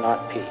 therefore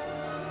not P.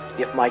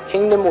 If my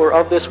kingdom were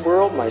of this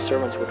world, my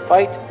servants would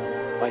fight.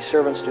 My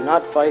servants do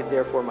not fight,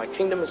 therefore my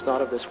kingdom is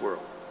not of this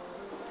world.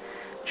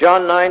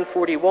 John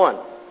 9:41.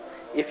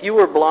 If you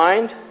were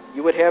blind,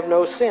 you would have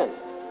no sin.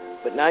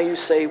 But now you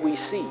say, we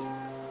see.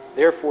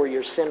 Therefore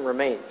your sin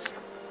remains.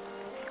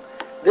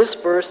 This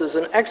verse is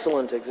an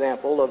excellent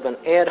example of an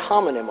ad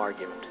hominem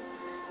argument.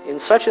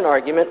 In such an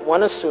argument,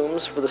 one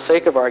assumes, for the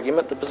sake of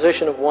argument, the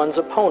position of one's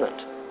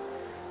opponent.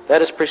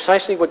 That is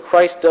precisely what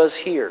Christ does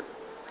here.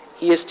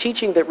 He is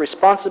teaching that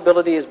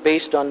responsibility is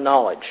based on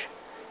knowledge.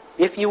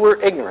 If you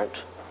were ignorant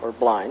or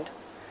blind,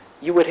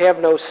 you would have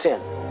no sin.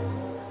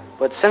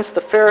 But since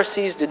the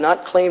Pharisees did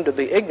not claim to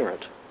be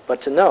ignorant,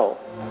 but to know,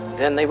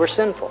 then they were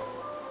sinful.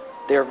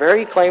 Their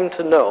very claim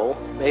to know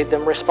made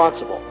them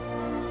responsible.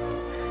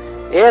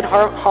 Ad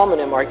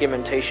hominem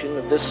argumentation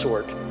of this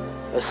sort,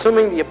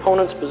 assuming the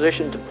opponent's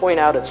position to point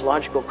out its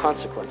logical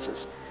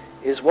consequences,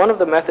 is one of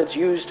the methods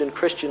used in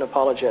Christian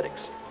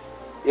apologetics.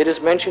 It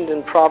is mentioned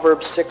in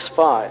Proverbs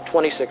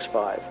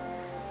 26:5.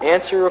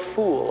 Answer a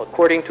fool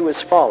according to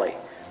his folly,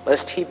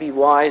 lest he be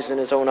wise in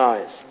his own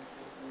eyes.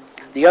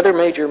 The other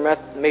major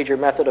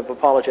method of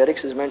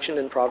apologetics is mentioned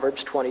in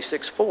Proverbs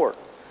 26:4.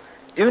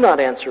 Do not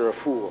answer a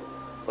fool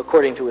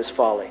according to his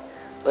folly,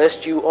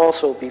 lest you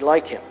also be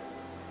like him.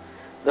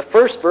 The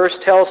first verse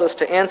tells us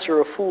to answer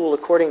a fool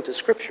according to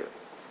Scripture,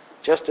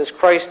 just as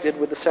Christ did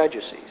with the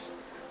Sadducees.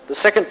 The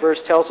second verse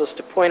tells us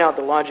to point out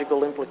the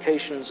logical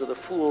implications of the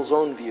fool's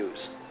own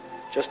views,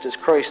 just as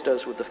Christ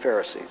does with the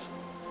Pharisees.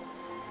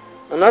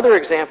 Another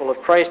example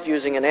of Christ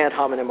using an ad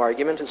hominem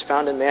argument is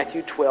found in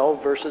Matthew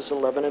 12, verses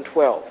 11 and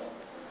 12.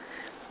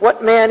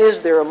 What man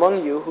is there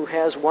among you who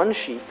has one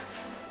sheep,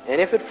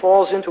 and if it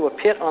falls into a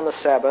pit on the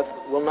Sabbath,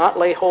 will not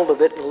lay hold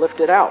of it and lift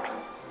it out?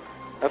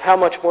 Of how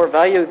much more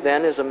value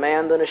then is a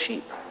man than a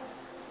sheep?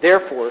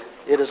 Therefore,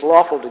 it is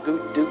lawful to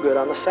do good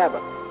on the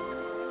Sabbath.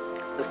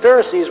 The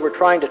Pharisees were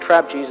trying to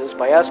trap Jesus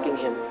by asking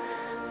him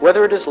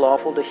whether it is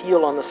lawful to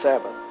heal on the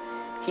Sabbath.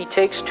 He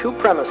takes two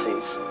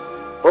premises,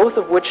 both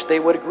of which they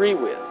would agree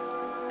with,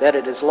 that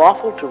it is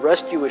lawful to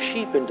rescue a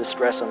sheep in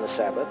distress on the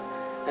Sabbath,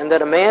 and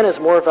that a man is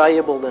more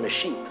valuable than a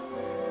sheep,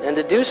 and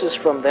deduces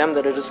from them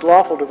that it is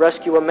lawful to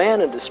rescue a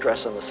man in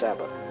distress on the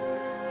Sabbath.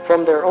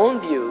 From their own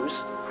views,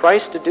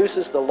 Christ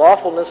deduces the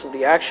lawfulness of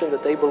the action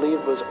that they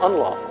believed was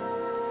unlawful,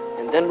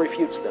 and then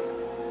refutes them.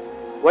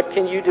 What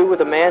can you do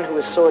with a man who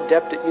is so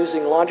adept at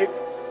using logic?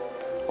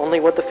 Only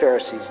what the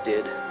Pharisees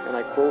did, and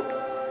I quote,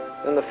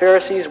 "Then the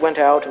Pharisees went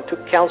out and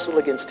took counsel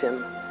against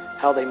him,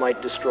 how they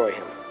might destroy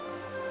him."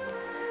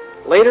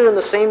 Later in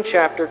the same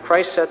chapter,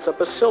 Christ sets up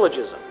a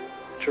syllogism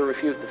to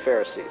refute the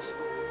Pharisees.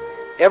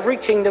 Every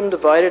kingdom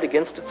divided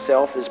against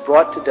itself is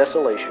brought to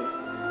desolation,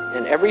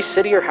 and every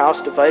city or house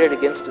divided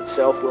against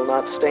itself will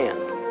not stand.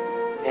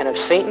 And if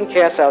Satan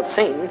casts out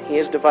Satan, he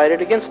is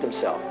divided against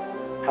himself.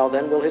 How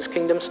then will his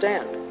kingdom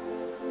stand?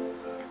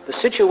 The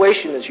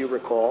situation, as you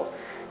recall,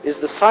 is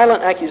the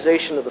silent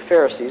accusation of the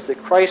Pharisees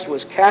that Christ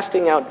was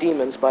casting out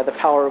demons by the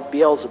power of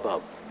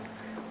Beelzebub,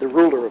 the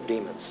ruler of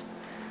demons.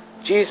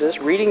 Jesus,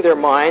 reading their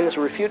minds,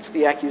 refutes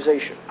the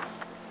accusation.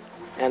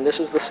 And this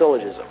is the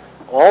syllogism.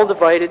 All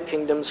divided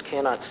kingdoms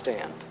cannot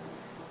stand.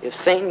 If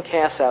Satan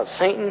casts out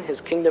Satan,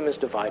 his kingdom is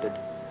divided.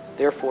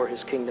 Therefore,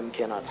 his kingdom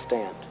cannot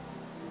stand.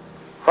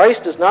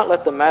 Christ does not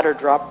let the matter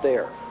drop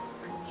there.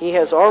 He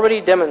has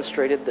already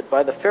demonstrated that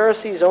by the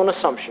Pharisees' own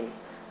assumption,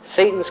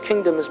 Satan's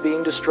kingdom is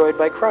being destroyed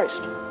by Christ.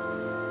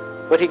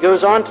 But he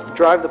goes on to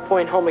drive the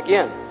point home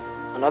again,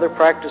 another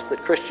practice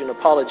that Christian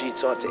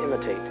apologists ought to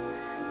imitate.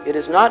 It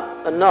is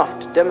not enough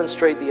to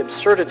demonstrate the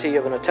absurdity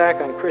of an attack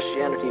on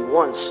Christianity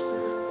once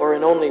or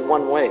in only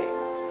one way.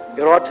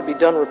 It ought to be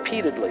done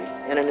repeatedly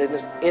and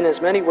in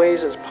as many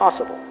ways as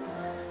possible.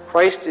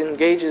 Christ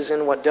engages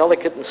in what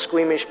delicate and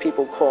squeamish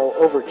people call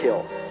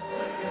overkill.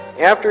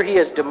 After he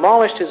has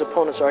demolished his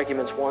opponent's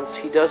arguments once,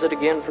 he does it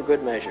again for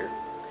good measure.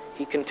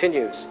 He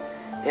continues,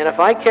 "And if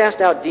I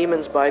cast out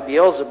demons by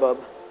Beelzebub,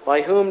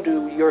 by whom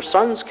do your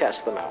sons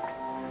cast them out?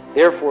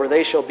 Therefore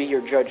they shall be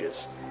your judges.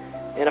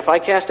 And if I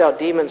cast out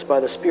demons by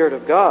the Spirit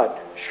of God,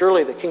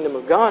 surely the kingdom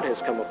of God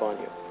has come upon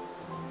you."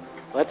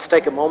 Let's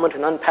take a moment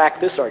and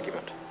unpack this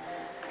argument.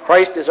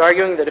 Christ is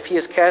arguing that if he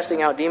is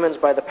casting out demons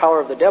by the power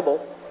of the devil,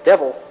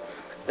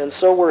 then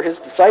so were his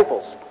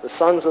disciples, the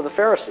sons of the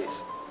Pharisees.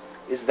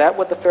 Is that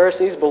what the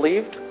Pharisees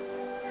believed?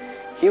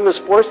 He was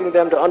forcing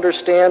them to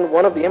understand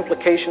one of the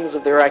implications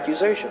of their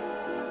accusation.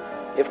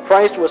 If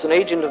Christ was an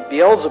agent of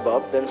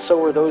Beelzebub, then so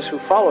were those who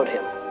followed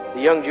him,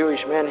 the young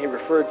Jewish men he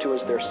referred to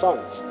as their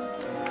sons.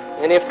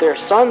 And if their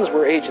sons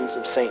were agents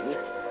of Satan,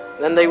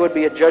 then they would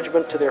be a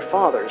judgment to their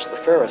fathers,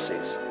 the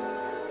Pharisees.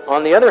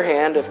 On the other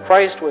hand, if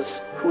Christ was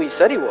who he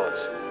said he was,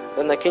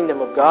 then the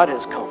kingdom of God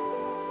has come,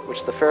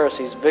 which the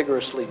Pharisees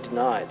vigorously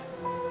denied.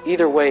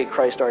 Either way,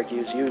 Christ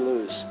argues, you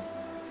lose.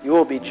 You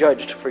will be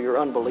judged for your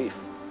unbelief.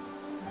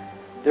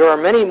 There are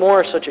many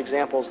more such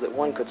examples that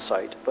one could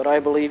cite, but I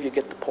believe you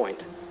get the point.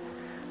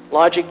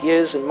 Logic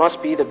is and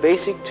must be the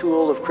basic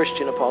tool of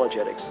Christian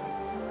apologetics.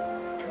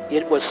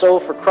 It was so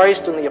for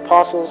Christ and the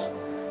apostles,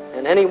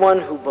 and anyone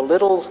who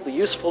belittles the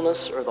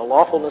usefulness or the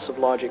lawfulness of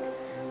logic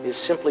is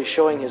simply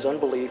showing his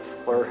unbelief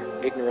or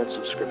ignorance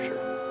of Scripture.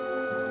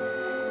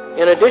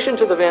 In addition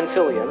to the Van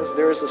Tillians,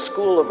 there is a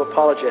school of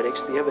apologetics,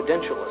 the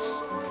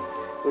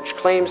Evidentialists, which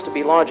claims to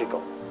be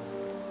logical.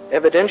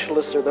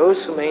 Evidentialists are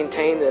those who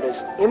maintain that it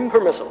is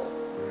impermissible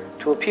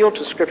to appeal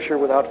to Scripture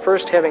without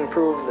first having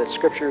proved that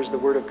Scripture is the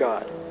Word of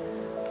God.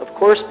 Of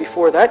course,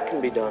 before that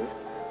can be done,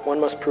 one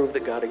must prove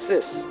that God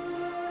exists.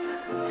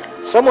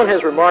 Someone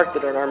has remarked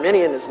that an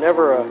Arminian is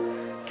never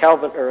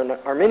an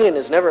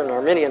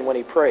Arminian when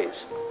he prays.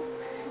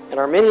 An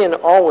Arminian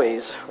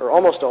always, or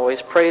almost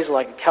always, prays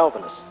like a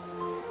Calvinist.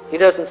 He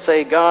doesn't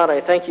say, "God,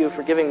 I thank you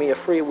for giving me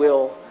a free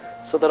will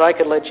so that I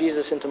could let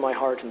Jesus into my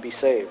heart and be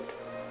saved."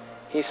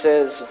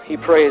 He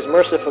prays,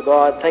 "Merciful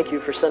God, thank you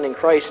for sending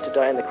Christ to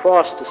die on the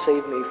cross to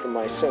save me from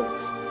my sins."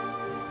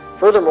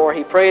 Furthermore,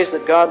 he prays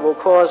that God will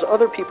cause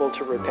other people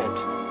to repent,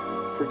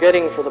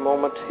 forgetting for the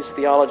moment his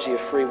theology of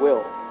free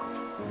will.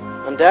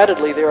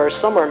 Undoubtedly, there are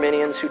some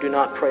Arminians who do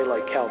not pray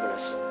like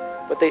Calvinists,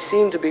 but they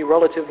seem to be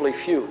relatively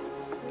few.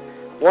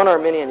 One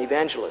Arminian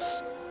evangelist,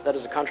 that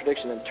is a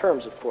contradiction in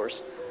terms, of course,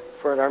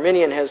 for an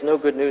Arminian has no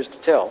good news to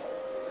tell.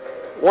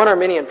 One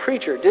Arminian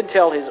preacher did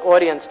tell his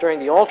audience during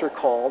the altar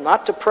call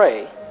not to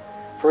pray,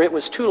 for it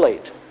was too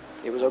late.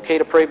 It was okay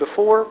to pray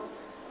before,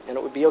 and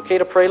it would be okay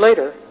to pray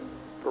later,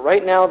 but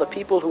right now the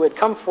people who had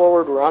come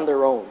forward were on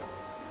their own.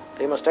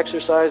 They must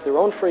exercise their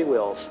own free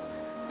wills,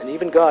 and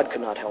even God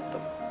could not help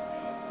them.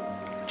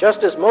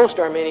 Just as most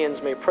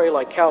Arminians may pray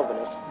like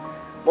Calvinists,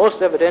 most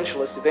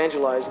evidentialists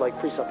evangelize like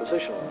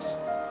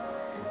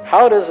presuppositionalists.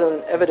 How does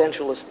an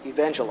evidentialist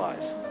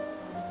evangelize?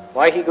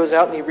 Why, he goes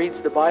out and he reads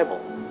the Bible.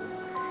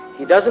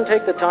 He doesn't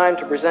take the time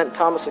to present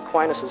Thomas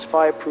Aquinas'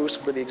 5 proofs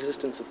for the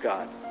existence of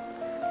God,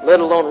 let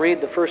alone read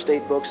the first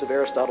 8 books of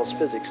Aristotle's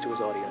physics to his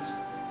audience.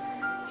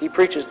 He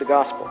preaches the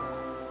gospel.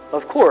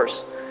 Of course,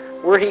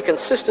 were he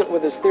consistent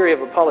with his theory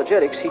of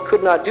apologetics, he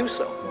could not do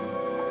so.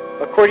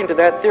 According to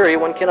that theory,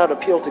 one cannot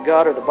appeal to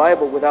God or the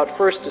Bible without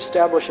first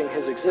establishing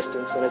his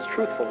existence and its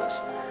truthfulness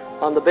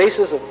on the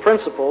basis of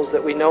principles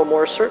that we know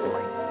more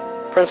certainly,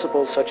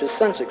 principles such as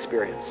sense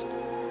experience.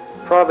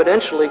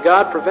 Providentially,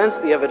 God prevents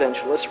the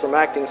evidentialists from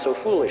acting so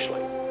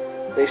foolishly.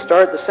 They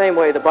start the same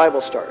way the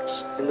Bible starts,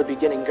 in the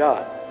beginning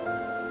God.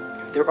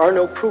 There are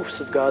no proofs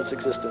of God's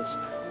existence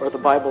or the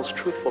Bible's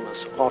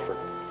truthfulness offered.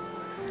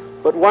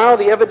 But while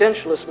the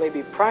evidentialists may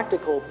be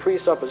practical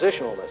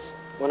presuppositionalists,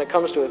 when it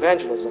comes to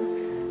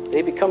evangelism,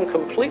 they become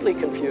completely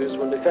confused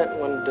when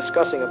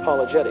discussing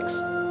apologetics.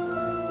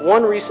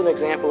 One recent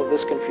example of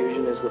this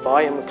confusion is the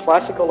volume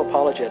Classical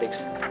Apologetics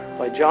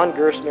by John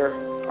Gerstner,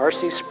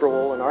 R.C.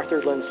 Sproul, and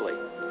Arthur Lindsley.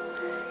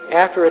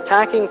 After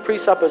attacking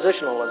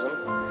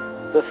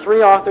presuppositionalism, the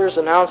 3 authors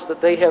announced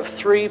that they have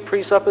 3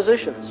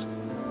 presuppositions: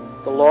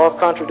 the law of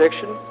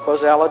contradiction,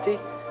 causality,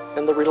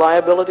 and the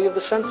reliability of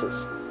the senses.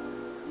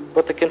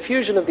 But the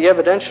confusion of the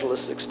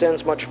evidentialists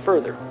extends much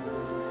further.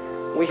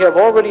 We have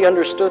already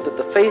understood that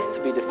the faith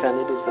to be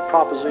defended is the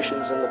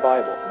propositions in the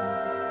Bible.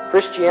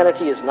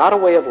 Christianity is not a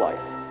way of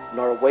life,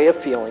 nor a way of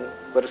feeling,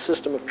 but a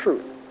system of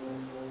truth.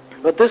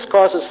 But this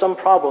causes some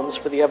problems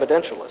for the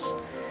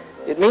evidentialists.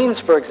 It means,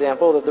 for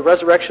example, that the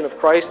resurrection of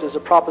Christ is a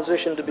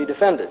proposition to be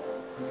defended.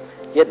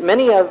 Yet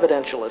many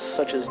evidentialists,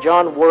 such as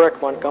John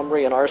Warwick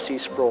Montgomery and R.C.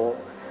 Sproul,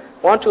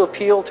 want to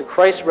appeal to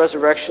Christ's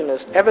resurrection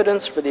as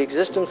evidence for the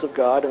existence of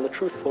God and the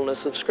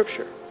truthfulness of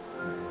Scripture.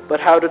 But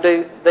how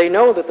do they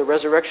know that the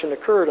resurrection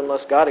occurred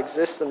unless God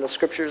exists and the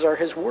Scriptures are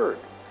His Word?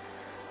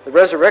 The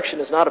resurrection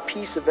is not a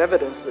piece of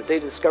evidence that they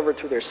discovered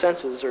through their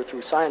senses or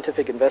through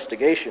scientific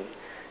investigation,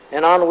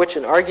 and on which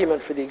an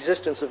argument for the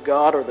existence of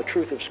God or the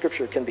truth of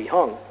Scripture can be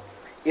hung.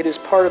 It is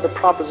part of the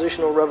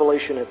propositional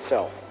revelation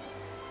itself.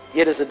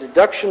 It is a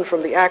deduction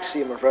from the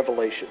axiom of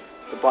revelation.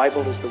 The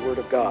Bible is the Word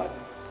of God.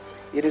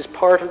 It is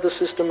part of the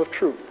system of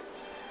truth.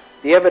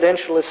 The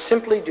evidentialists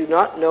simply do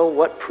not know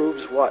what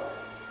proves what.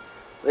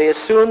 They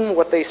assume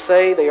what they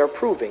say they are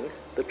proving,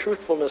 the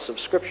truthfulness of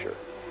Scripture,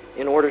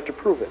 in order to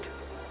prove it.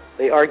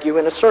 They argue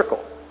in a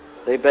circle.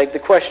 They beg the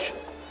question.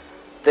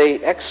 They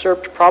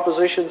excerpt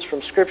propositions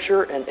from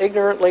Scripture and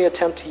ignorantly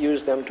attempt to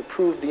use them to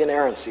prove the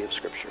inerrancy of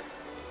Scripture.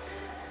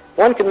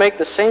 One can make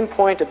the same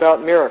point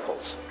about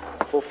miracles,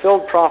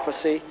 fulfilled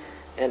prophecy,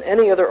 and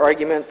any other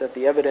argument that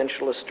the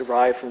evidentialists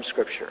derive from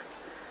Scripture.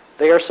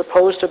 They are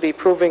supposed to be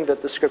proving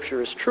that the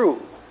Scripture is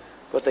true,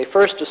 but they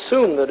first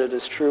assume that it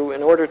is true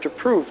in order to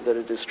prove that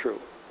it is true.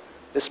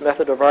 This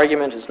method of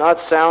argument is not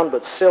sound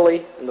but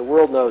silly, and the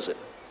world knows it.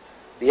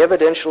 The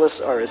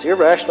evidentialists are as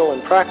irrational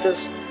in practice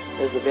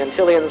as the Van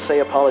Tillians say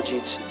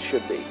apologists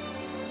should be.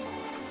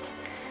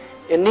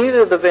 If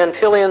neither the Van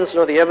Tillians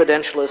nor the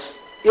evidentialists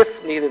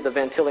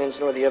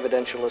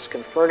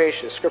can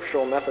furnish a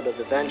scriptural method of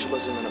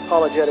evangelism and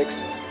apologetics,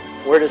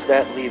 where does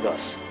that leave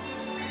us?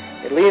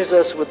 It leaves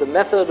us with the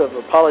method of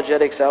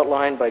apologetics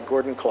outlined by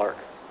Gordon Clark.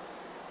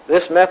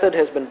 This method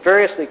has been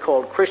variously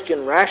called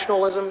Christian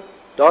rationalism,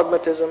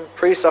 dogmatism,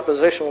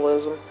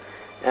 presuppositionalism,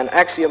 and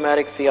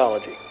axiomatic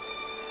theology.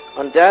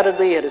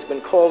 Undoubtedly, it has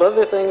been called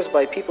other things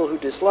by people who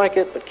dislike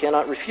it but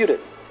cannot refute it.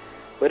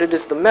 But it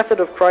is the method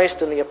of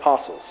Christ and the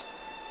apostles,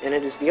 and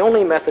it is the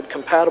only method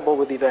compatible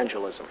with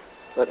evangelism.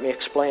 Let me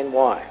explain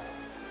why.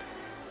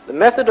 The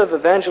method of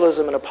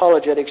evangelism and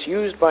apologetics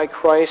used by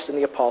Christ and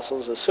the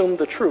apostles assumed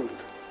the truth,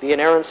 the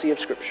inerrancy of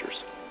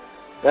Scriptures.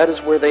 That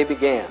is where they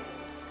began.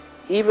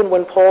 Even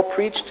when Paul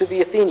preached to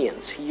the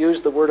Athenians, he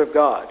used the Word of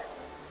God.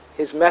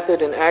 His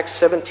method in Acts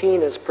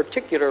 17 is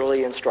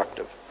particularly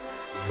instructive,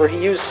 for he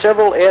used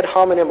several ad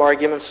hominem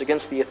arguments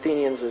against the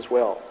Athenians as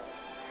well.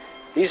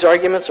 These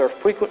arguments are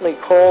frequently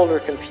called or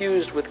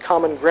confused with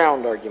common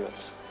ground arguments.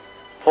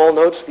 Paul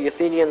notes the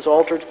Athenians'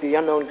 altar to the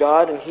unknown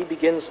God, and he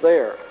begins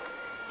there.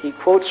 He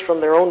quotes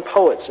from their own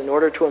poets in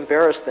order to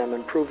embarrass them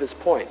and prove his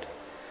point.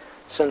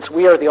 Since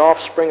we are the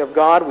offspring of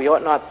God, we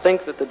ought not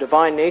think that the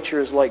divine nature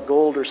is like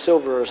gold or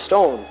silver or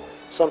stone,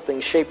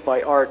 something shaped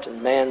by art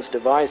and man's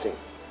devising.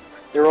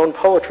 Their own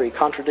poetry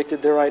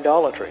contradicted their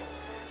idolatry,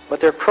 but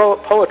their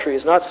poetry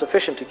is not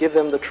sufficient to give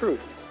them the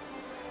truth.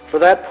 For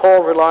that,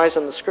 Paul relies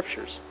on the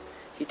Scriptures.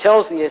 He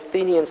tells the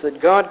Athenians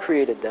that God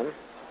created them,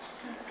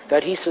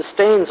 that he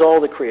sustains all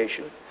the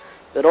creation,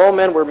 that all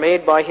men were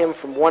made by him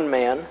from one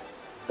man,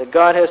 that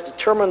God has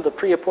determined the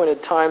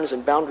pre-appointed times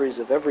and boundaries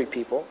of every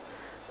people,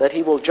 that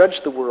he will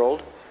judge the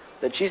world,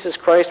 that Jesus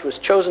Christ was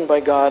chosen by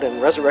God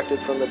and resurrected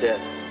from the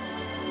dead.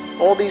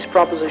 All these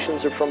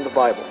propositions are from the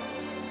Bible.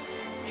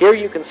 Here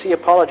you can see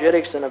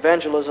apologetics and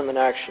evangelism in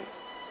action.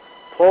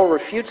 Paul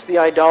refutes the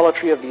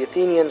idolatry of the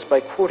Athenians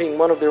by quoting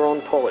one of their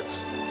own poets.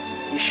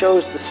 He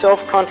shows the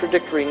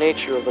self-contradictory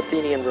nature of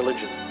Athenian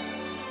religion.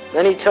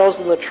 Then he tells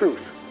them the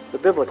truth, the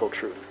biblical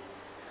truth.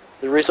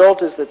 The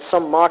result is that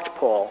some mocked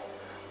Paul,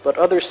 but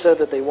others said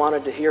that they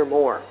wanted to hear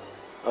more.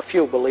 A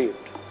few believed.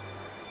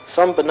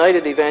 Some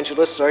benighted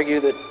evangelists argue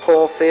that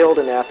Paul failed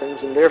in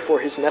Athens and therefore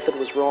his method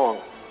was wrong.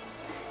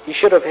 He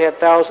should have had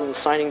thousands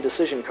signing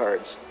decision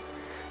cards.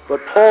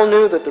 But Paul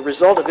knew that the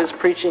result of his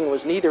preaching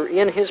was neither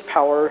in his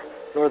power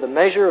nor the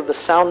measure of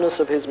the soundness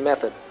of his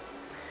method.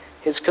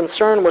 His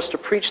concern was to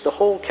preach the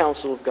whole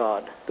counsel of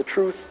God, the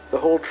truth, the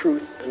whole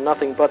truth, and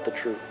nothing but the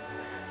truth.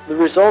 The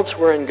results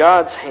were in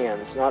God's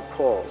hands, not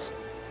Paul's.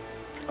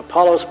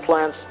 Apollos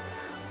plants,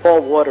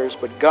 Paul waters,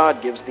 but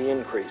God gives the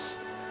increase.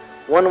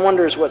 One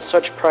wonders what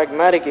such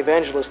pragmatic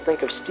evangelists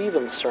think of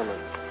Stephen's sermon,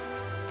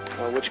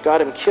 which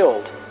got him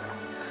killed,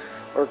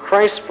 or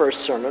Christ's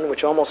first sermon,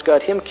 which almost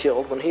got him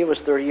killed when he was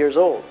 30 years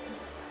old.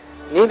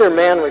 Neither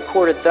man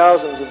recorded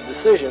thousands of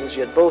decisions,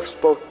 yet both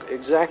spoke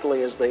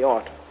exactly as they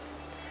ought.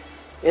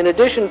 In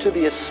addition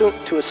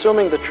to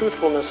assuming the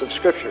truthfulness of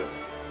Scripture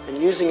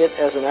and using it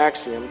as an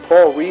axiom,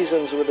 Paul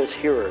reasons with his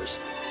hearers.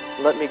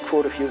 Let me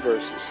quote a few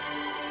verses.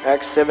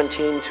 Acts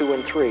 17:2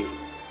 and 3.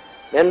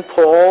 Then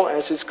Paul,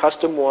 as his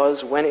custom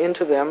was, went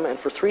into them and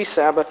for 3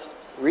 Sabbaths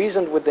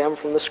reasoned with them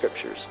from the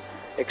Scriptures,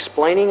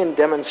 explaining and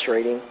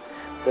demonstrating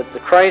that the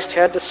Christ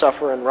had to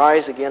suffer and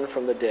rise again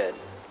from the dead.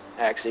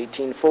 Acts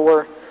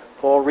 18:4.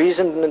 Paul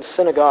reasoned in the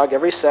synagogue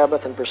every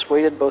Sabbath and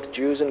persuaded both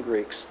Jews and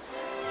Greeks.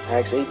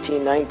 Acts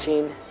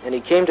 18:19. And he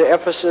came to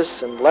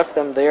Ephesus and left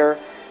them there,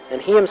 and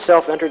he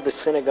himself entered the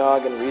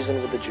synagogue and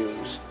reasoned with the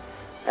Jews.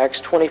 Acts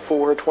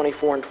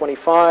 24:24 and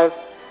 25.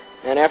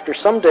 And after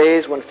some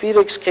days, when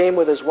Felix came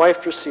with his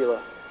wife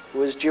Drusilla, who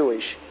was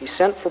Jewish, he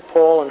sent for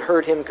Paul and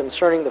heard him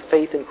concerning the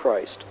faith in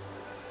Christ.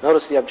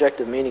 Notice the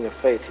objective meaning of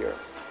faith here.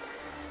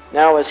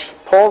 Now, as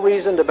Paul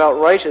reasoned about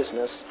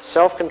righteousness,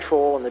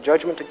 self-control, and the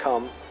judgment to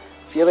come,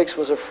 Felix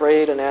was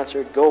afraid and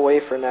answered, "Go away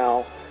for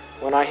now.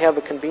 When I have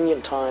a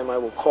convenient time, I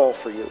will call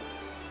for you."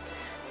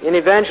 In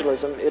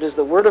evangelism, it is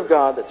the Word of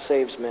God that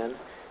saves men,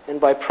 and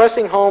by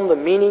pressing home the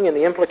meaning and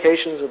the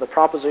implications of the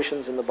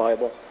propositions in the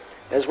Bible,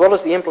 as well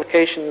as the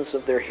implications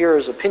of their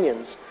hearers'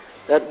 opinions,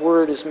 that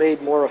Word is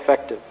made more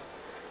effective.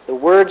 The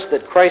words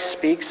that Christ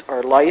speaks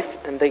are life,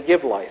 and they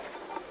give life.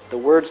 The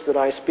words that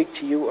I speak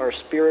to you are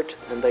spirit,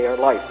 and they are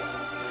life.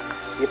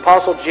 The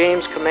Apostle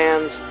James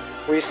commands,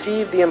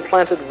 "Receive the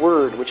implanted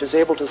Word, which is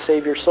able to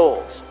save your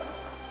souls."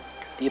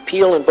 The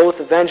appeal in both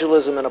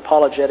evangelism and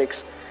apologetics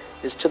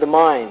is to the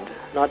mind,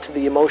 not to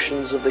the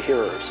emotions of the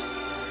hearers.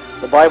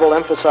 The Bible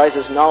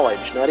emphasizes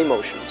knowledge, not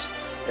emotions,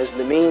 as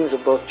the means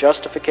of both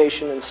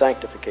justification and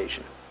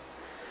sanctification.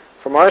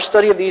 From our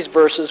study of these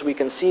verses, we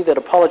can see that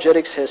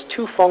apologetics has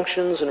 2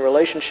 functions in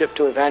relationship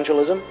to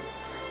evangelism.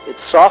 It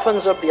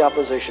softens up the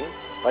opposition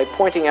by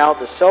pointing out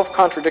the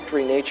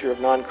self-contradictory nature of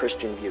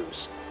non-Christian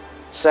views.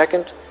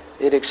 Second,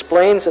 it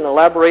explains and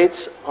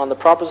elaborates on the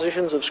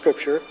propositions of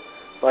Scripture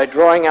by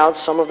drawing out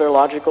some of their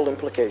logical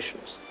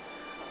implications.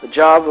 The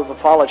job of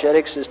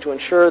apologetics is to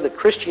ensure that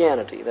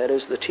Christianity, that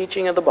is, the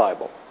teaching of the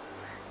Bible,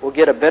 will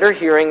get a better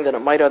hearing than it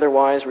might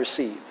otherwise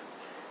receive.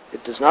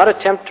 It does not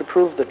attempt to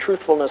prove the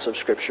truthfulness of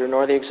Scripture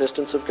nor the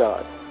existence of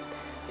God.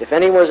 If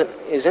anyone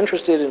is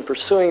interested in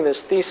pursuing this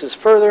thesis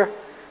further,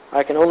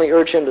 I can only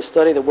urge him to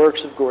study the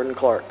works of Gordon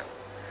Clark.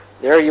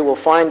 There you will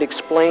find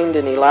explained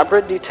in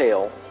elaborate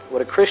detail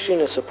what a Christian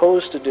is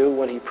supposed to do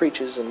when he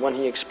preaches and when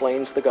he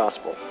explains the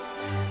gospel.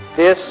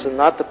 This, and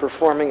not the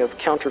performing of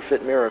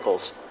counterfeit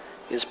miracles,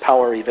 is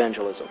power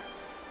evangelism.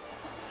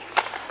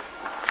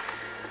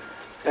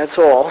 That's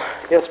all.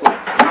 Yes, Mike?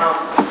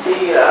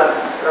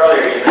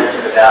 Earlier you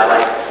mentioned about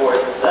like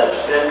sports and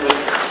such. Then with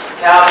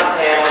Calvin's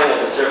handling of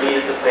the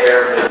Servetus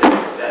affair,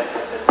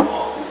 that's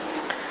wrong.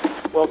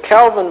 Well,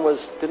 Calvin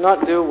did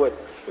not do what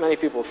many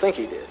people think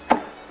he did.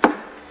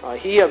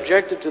 He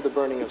objected to the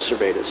burning of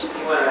Servetus, He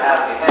wanted to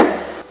have the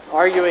head.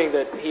 arguing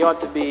that they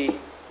ought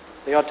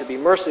to be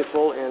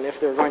merciful, and if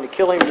they're going to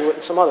kill him, do it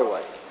in some other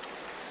way.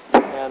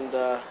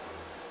 And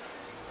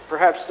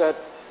perhaps that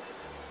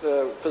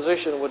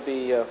position would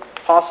be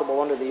possible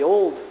under the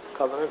Old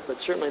Covenant, but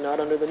certainly not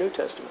under the New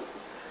Testament.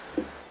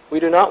 We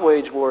do not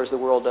wage war as the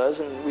world does,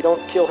 and we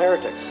don't kill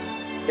heretics.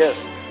 Yes?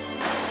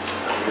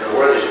 You're a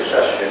worthy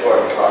successor to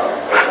Gordon Clark.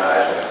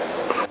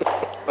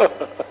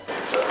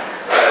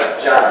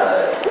 John,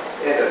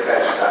 in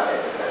defense, not in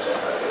defense,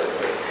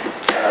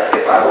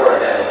 if I were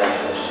an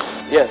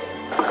evangelist, yes.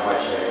 I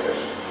might say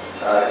this.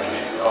 You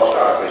should all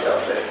start with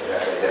self-sufficiency.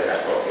 As I did in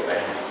that book, you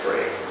mentioned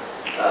 3.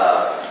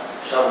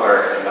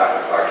 Somewhere in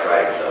Dr. Clark's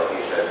writing, so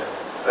he said,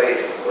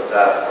 faith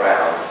without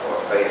ground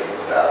or faith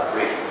without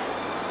reason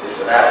is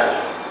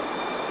fanaticism.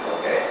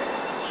 Okay?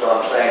 So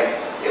I'm saying,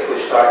 if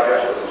we start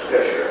just with the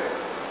Scripture,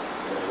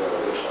 this is where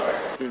we would start.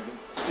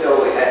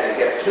 Still, we had to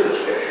get to the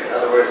Scripture. In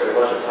other words, there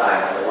was a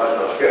time when there was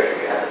no Scripture.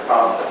 You had the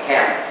problem of the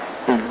canon.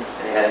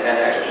 And you had men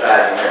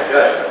exercising their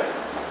judgment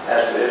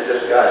as to is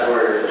this God's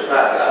Word or is this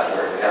not God's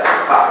Word. We have the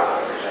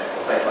Apocrypha, for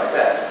example, things like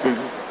that.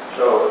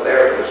 So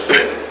there was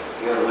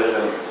human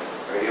wisdom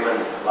or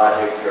human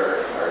logic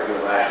or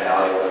human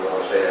rationality, whatever you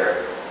want to say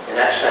there. In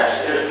that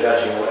sense, it is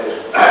judging what is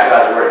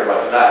God's Word and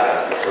what is not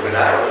God's Word. We're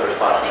not able to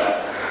respond to that.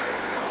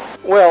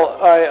 Well,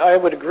 I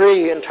would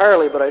agree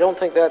entirely, but I don't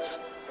think that's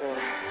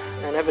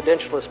an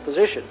evidentialist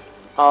position.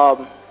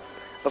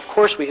 Of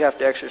course we have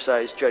to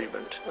exercise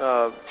judgment.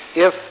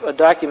 If a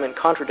document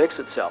contradicts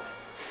itself,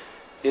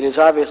 it is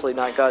obviously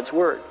not God's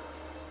Word.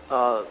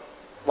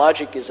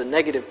 Logic is a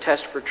negative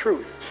test for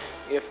truth.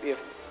 If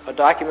a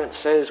document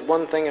says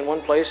one thing in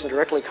one place and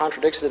directly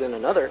contradicts it in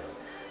another,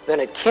 then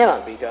it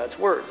cannot be God's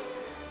Word.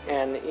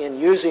 And in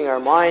using our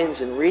minds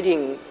and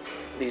reading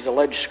these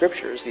alleged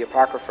scriptures, the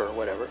Apocrypha or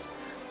whatever,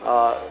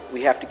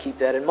 we have to keep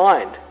that in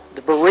mind.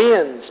 The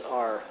Bereans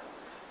are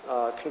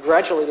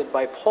congratulated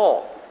by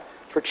Paul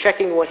for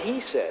checking what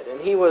he said,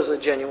 and he was a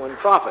genuine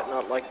prophet,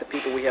 not like the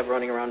people we have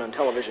running around on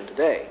television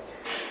today.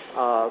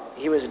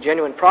 He was a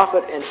genuine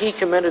prophet, and he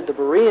commended the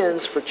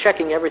Bereans for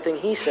checking everything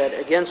he said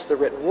against the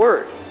written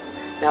word.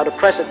 Now, to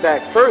press it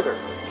back further,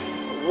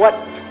 what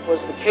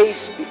was the case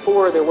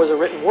before there was a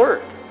written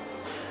word?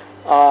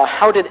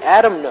 How did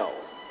Adam know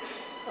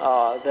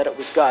that it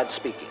was God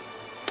speaking?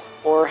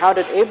 Or how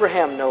did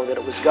Abraham know that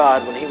it was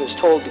God when he was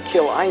told to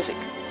kill Isaac?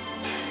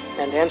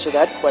 And to answer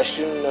that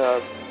question,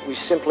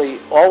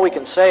 all we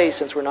can say,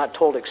 since we're not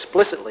told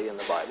explicitly in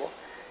the Bible,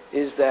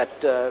 is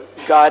that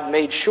God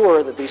made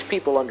sure that these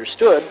people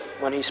understood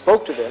when he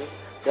spoke to them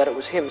that it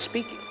was him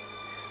speaking.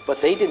 But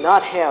they did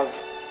not have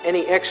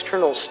any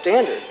external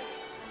standard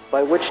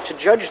by which to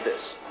judge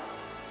this.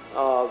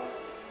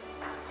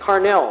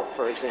 Carnell,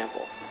 for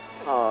example,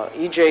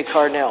 E.J.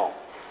 Carnell,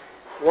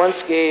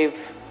 once gave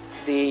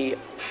the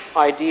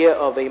idea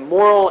of a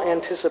moral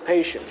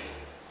anticipation,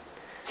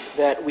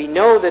 that we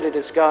know that it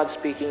is God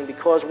speaking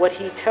because what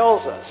he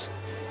tells us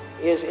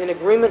is in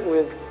agreement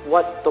with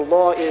what the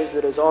law is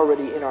that is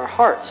already in our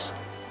hearts.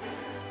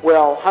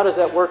 Well, how does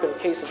that work in the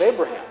case of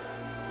Abraham?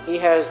 He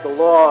has the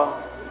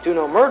law, do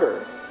no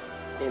murder,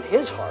 in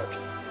his heart,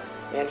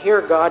 and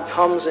here God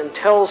comes and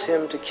tells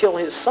him to kill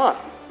his son.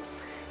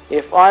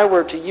 If I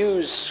were to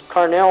use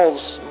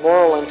Carnell's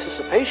moral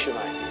anticipation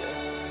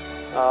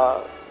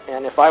idea,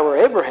 and if I were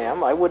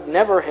Abraham, I would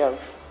never have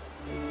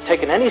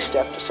taken any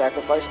step to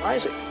sacrifice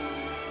Isaac.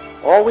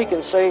 All we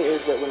can say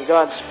is that when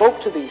God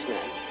spoke to these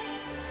men,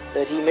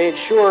 that he made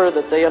sure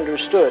that they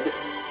understood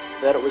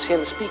that it was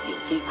him speaking.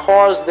 He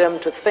caused them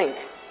to think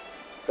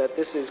that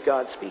this is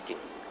God speaking.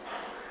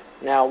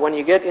 Now, when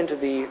you get into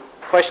the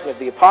question of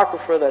the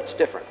Apocrypha, that's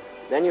different.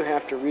 Then you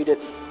have to read it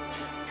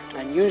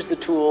and use the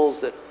tools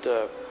that,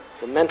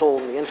 the mental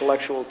and the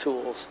intellectual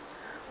tools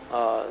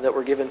that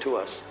were given to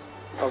us.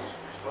 A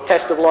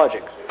test of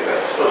logic.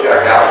 Suppose you're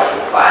a Calvinist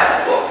who finds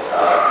the book,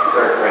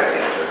 3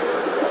 Corinthians or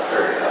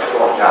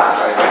John,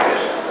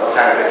 those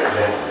kind of pictures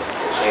in,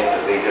 it seems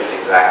to be just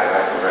exactly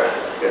like the rest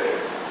of the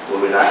scripture.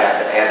 Will we not have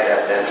to add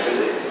that then to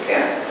the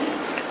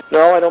canon?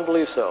 No, I don't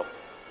believe so.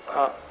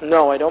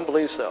 No, I don't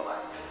believe so.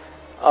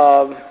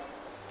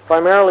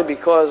 Primarily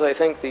because I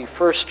think the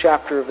first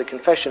chapter of the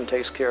Confession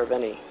takes care of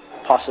any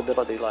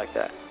possibility like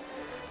that.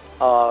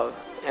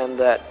 And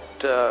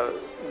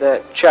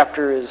that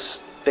chapter is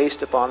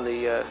based upon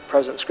the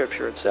present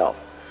Scripture itself.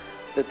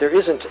 That there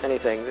isn't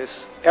anything.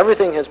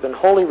 Everything has been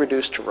wholly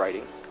reduced to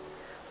writing.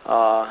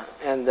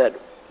 And that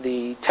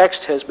the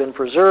text has been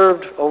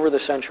preserved over the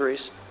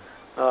centuries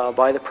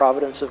by the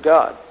providence of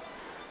God.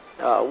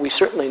 We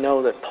certainly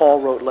know that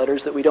Paul wrote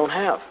letters that we don't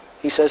have.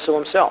 He says so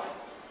himself.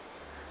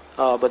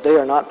 But they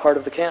are not part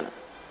of the canon.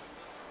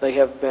 They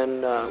have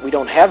been, we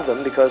don't have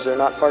them because they're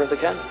not part of the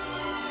canon.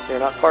 They're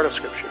not part of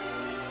Scripture.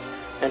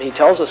 And he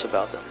tells us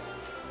about them.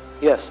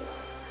 Yes?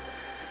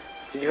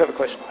 Did you have a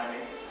question?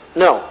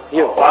 No,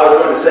 you. Well, I was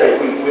going to say,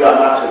 we ought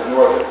not to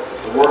ignore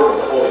the work of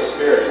the Holy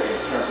Spirit in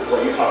terms of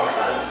what you talk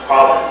about,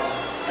 providence.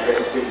 I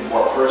guess I'm speaking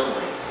more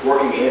personally,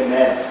 working in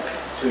men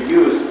to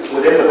use,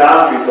 within the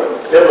boundaries of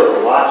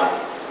biblical logic,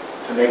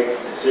 to make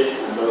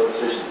decisions, and those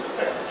decisions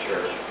affect the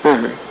church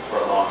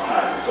for a long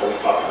time. And so we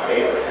talk about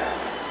Abraham,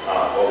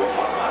 or we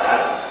talk about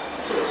Adam.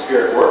 And so the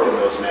Spirit worked in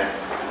those men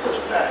in such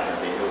a fashion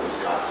that they knew it was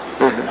God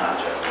speaking, not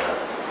just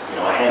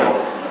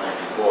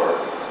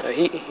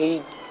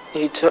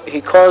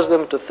He caused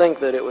them to think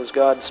that it was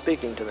God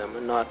speaking to them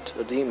and not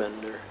a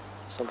demon or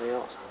something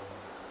else.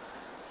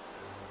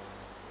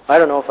 I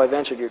don't know if I've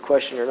answered your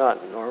question or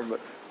not, Norm, but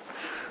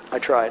I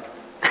tried.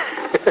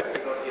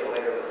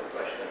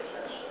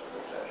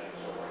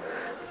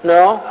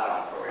 No?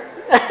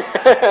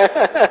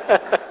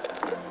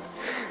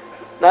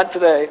 Not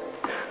today.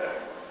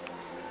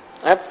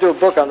 I have to do a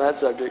book on that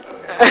subject.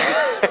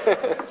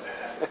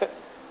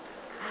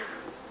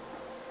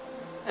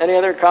 Any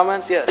other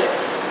comments? Yes.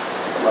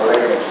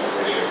 Millennium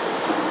position.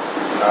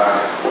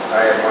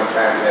 I at one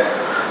time had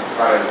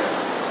found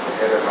the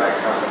head of my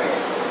company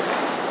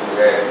who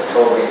had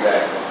told me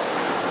that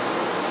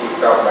he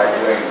felt by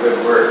doing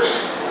good works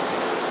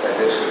that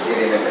this would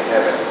get him into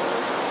heaven.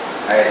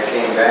 I had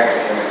came back to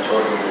him and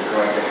told him he was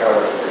going to hell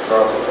as a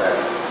result of that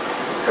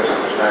because he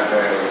was not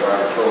doing what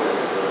God told him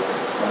to do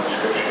from the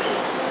Scriptures.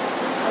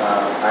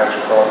 I was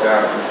called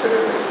down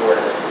considerably for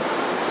it.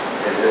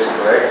 Is this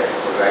correct?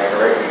 Was I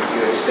correct?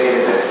 You had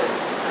stated that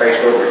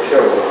Christ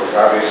overkilled. Well, it was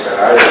obvious that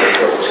I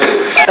overkilled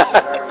too.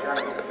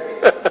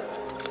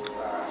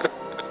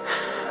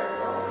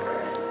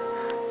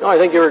 No, I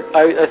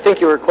think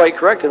you were quite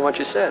correct in what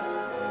you said.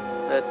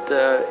 That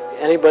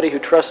anybody who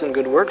trusts in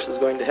good works is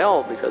going to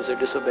hell because they're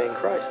disobeying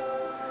Christ.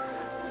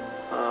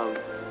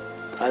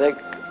 I think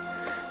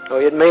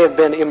it may have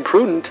been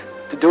imprudent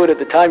to do it at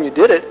the time you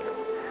did it.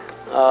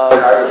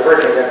 I was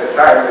working at the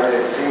time, and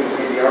it seemed to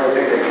be the only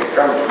thing that could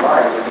come to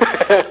mind.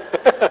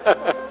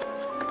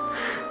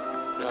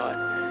 No,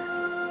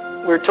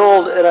 we're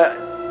told, and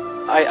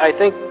I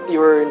think you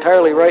were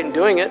entirely right in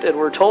doing it, and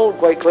we're told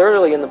quite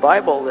clearly in the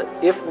Bible that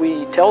if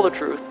we tell the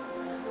truth,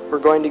 we're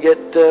going to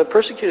get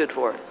persecuted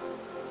for it.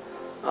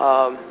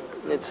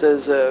 It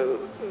says,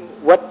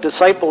 what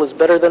disciple is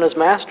better than his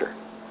master?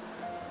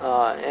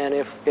 And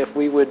if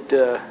we would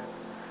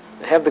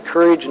have the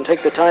courage and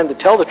take the time to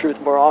tell the truth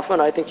more often,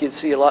 I think you'd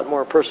see a lot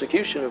more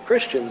persecution of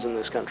Christians in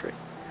this country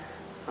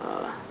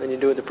than you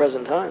do at the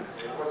present time.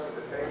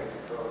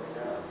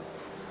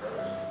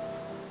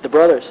 The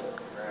brothers.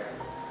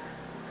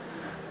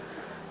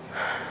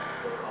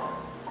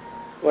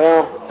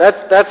 Well,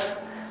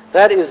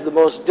 that is the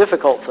most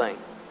difficult thing.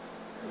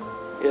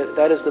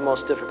 That is the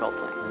most difficult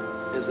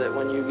thing. Is that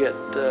when you get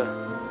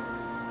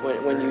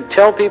when you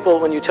tell people,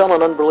 when you tell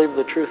an unbeliever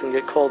the truth and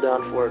get called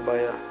down for it by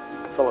a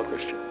fellow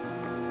Christian.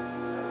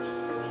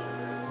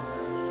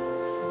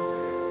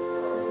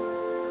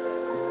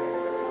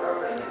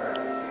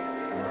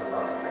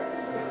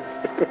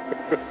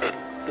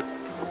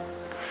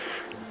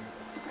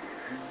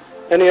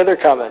 Any other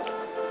comment?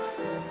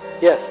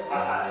 Yes.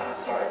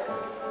 I'm sorry.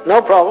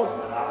 No problem.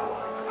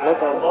 No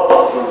problem. I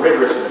love the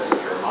rigorousness of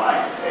your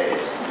mind.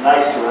 It's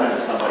nice to run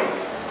into somebody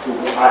who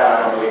I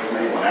don't believe from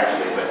anyone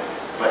actually, but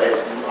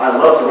I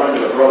love to run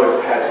into a brother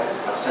who has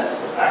a sense of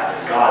the fact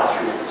that God's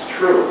truth is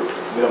true.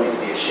 We don't need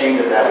to be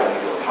ashamed of that. We don't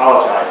need to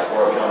apologize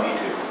for it. We don't need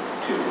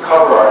to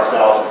cover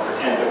ourselves and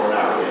pretend that we're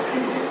not really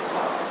opinionated. So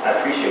I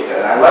appreciate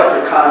that. And I like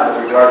your comment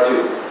with regard to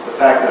the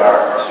fact that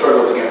our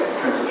struggle is against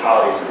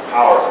principalities and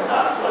powers and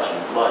not flesh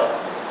and blood.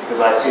 Because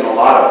I've seen a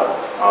lot of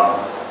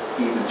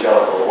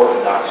evangelical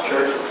Orthodox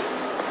churches.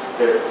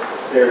 There's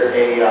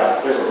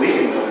a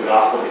weakening of the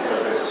gospel because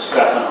there's a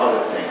stress on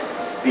other things,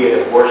 be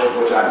it worship,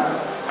 which I'm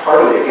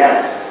heartily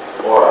against,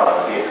 or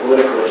be it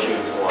political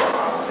issues, or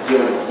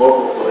dealing with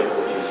local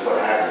political issues, what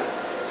have you.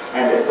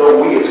 And that though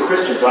we as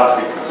Christians ought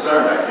to be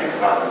concerned, I think,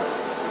 about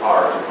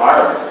our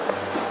environment,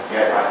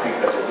 yet I think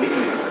that's a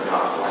weakening of the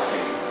gospel. I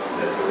think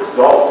that the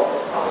result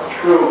of a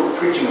true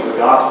preaching of the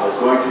gospel is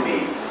going to be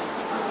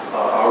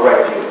a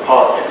right view of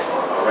politics, or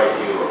a right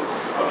view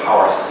of how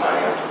our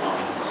society has to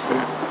function.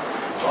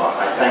 So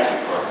I thank you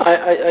for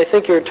it. I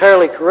think you're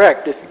entirely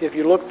correct. If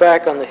you look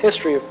back on the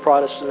history of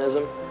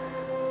Protestantism,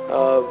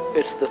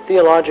 it's the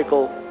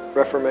theological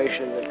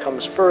Reformation that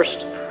comes first,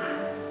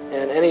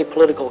 and any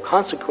political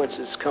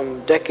consequences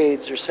come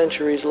decades or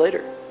centuries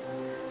later.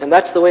 And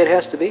that's the way it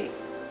has to be.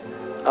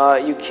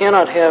 You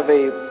cannot have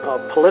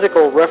a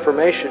political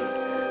Reformation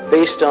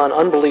based on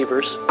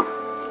unbelievers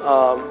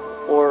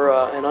or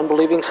an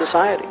unbelieving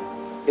society.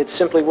 It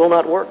simply will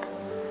not work.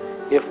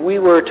 If we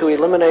were to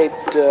eliminate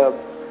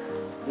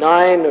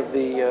 9 of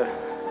the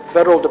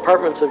federal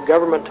departments of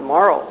government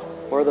tomorrow,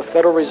 or the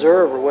Federal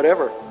Reserve, or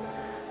whatever,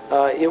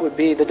 it would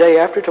be the day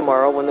after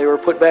tomorrow when they were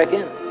put back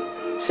in,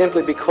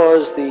 simply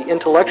because the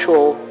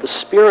intellectual, the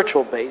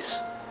spiritual base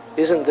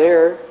isn't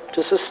there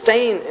to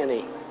sustain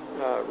any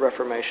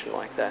reformation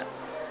like that.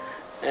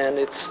 And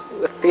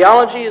the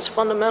theology is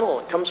fundamental.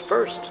 It comes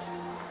first.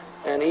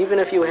 And even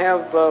if you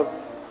have,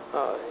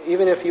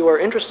 even if you are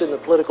interested in the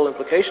political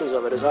implications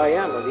of it, as I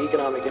am, or the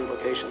economic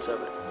implications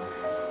of it,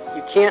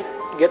 you can't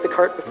get the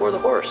cart before the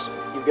horse.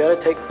 You've got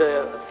to take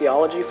the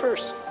theology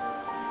first,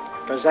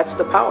 because that's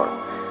the power.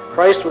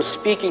 Christ was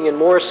speaking in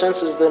more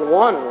senses than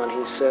one when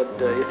he said,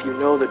 if you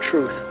know the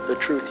truth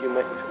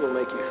will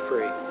make you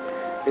free.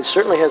 It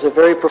certainly has a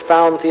very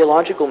profound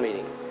theological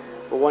meaning,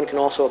 but one can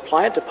also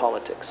apply it to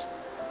politics.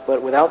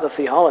 But without the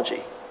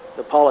theology,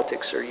 the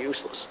politics are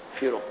useless,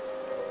 futile.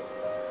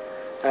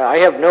 I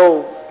have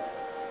no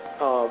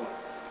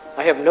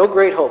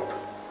great hope.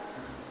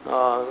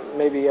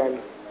 Maybe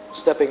I'm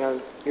stepping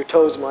on your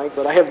toes, Mike,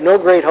 but I have no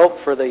great hope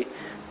for the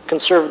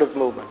conservative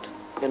movement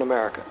in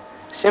America,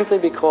 simply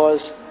because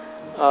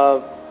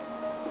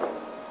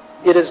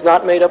it is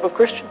not made up of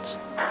Christians,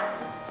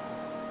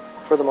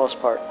 for the most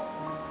part.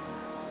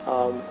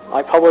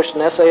 I published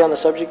an essay on the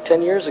subject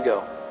 10 years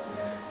ago,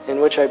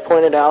 in which I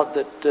pointed out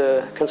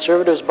that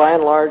conservatives, by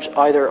and large,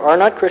 either are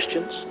not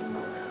Christians,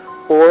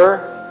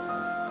 or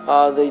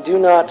they do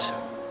not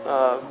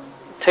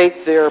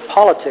take their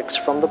politics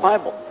from the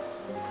Bible.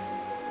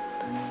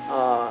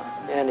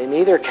 And in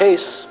either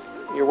case,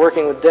 you're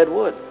working with dead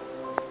wood.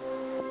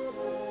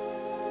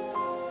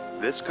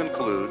 This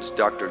concludes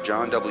Dr.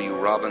 John W.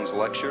 Robbins'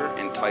 lecture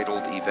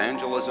entitled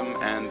Evangelism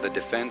and the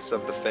Defense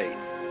of the Faith.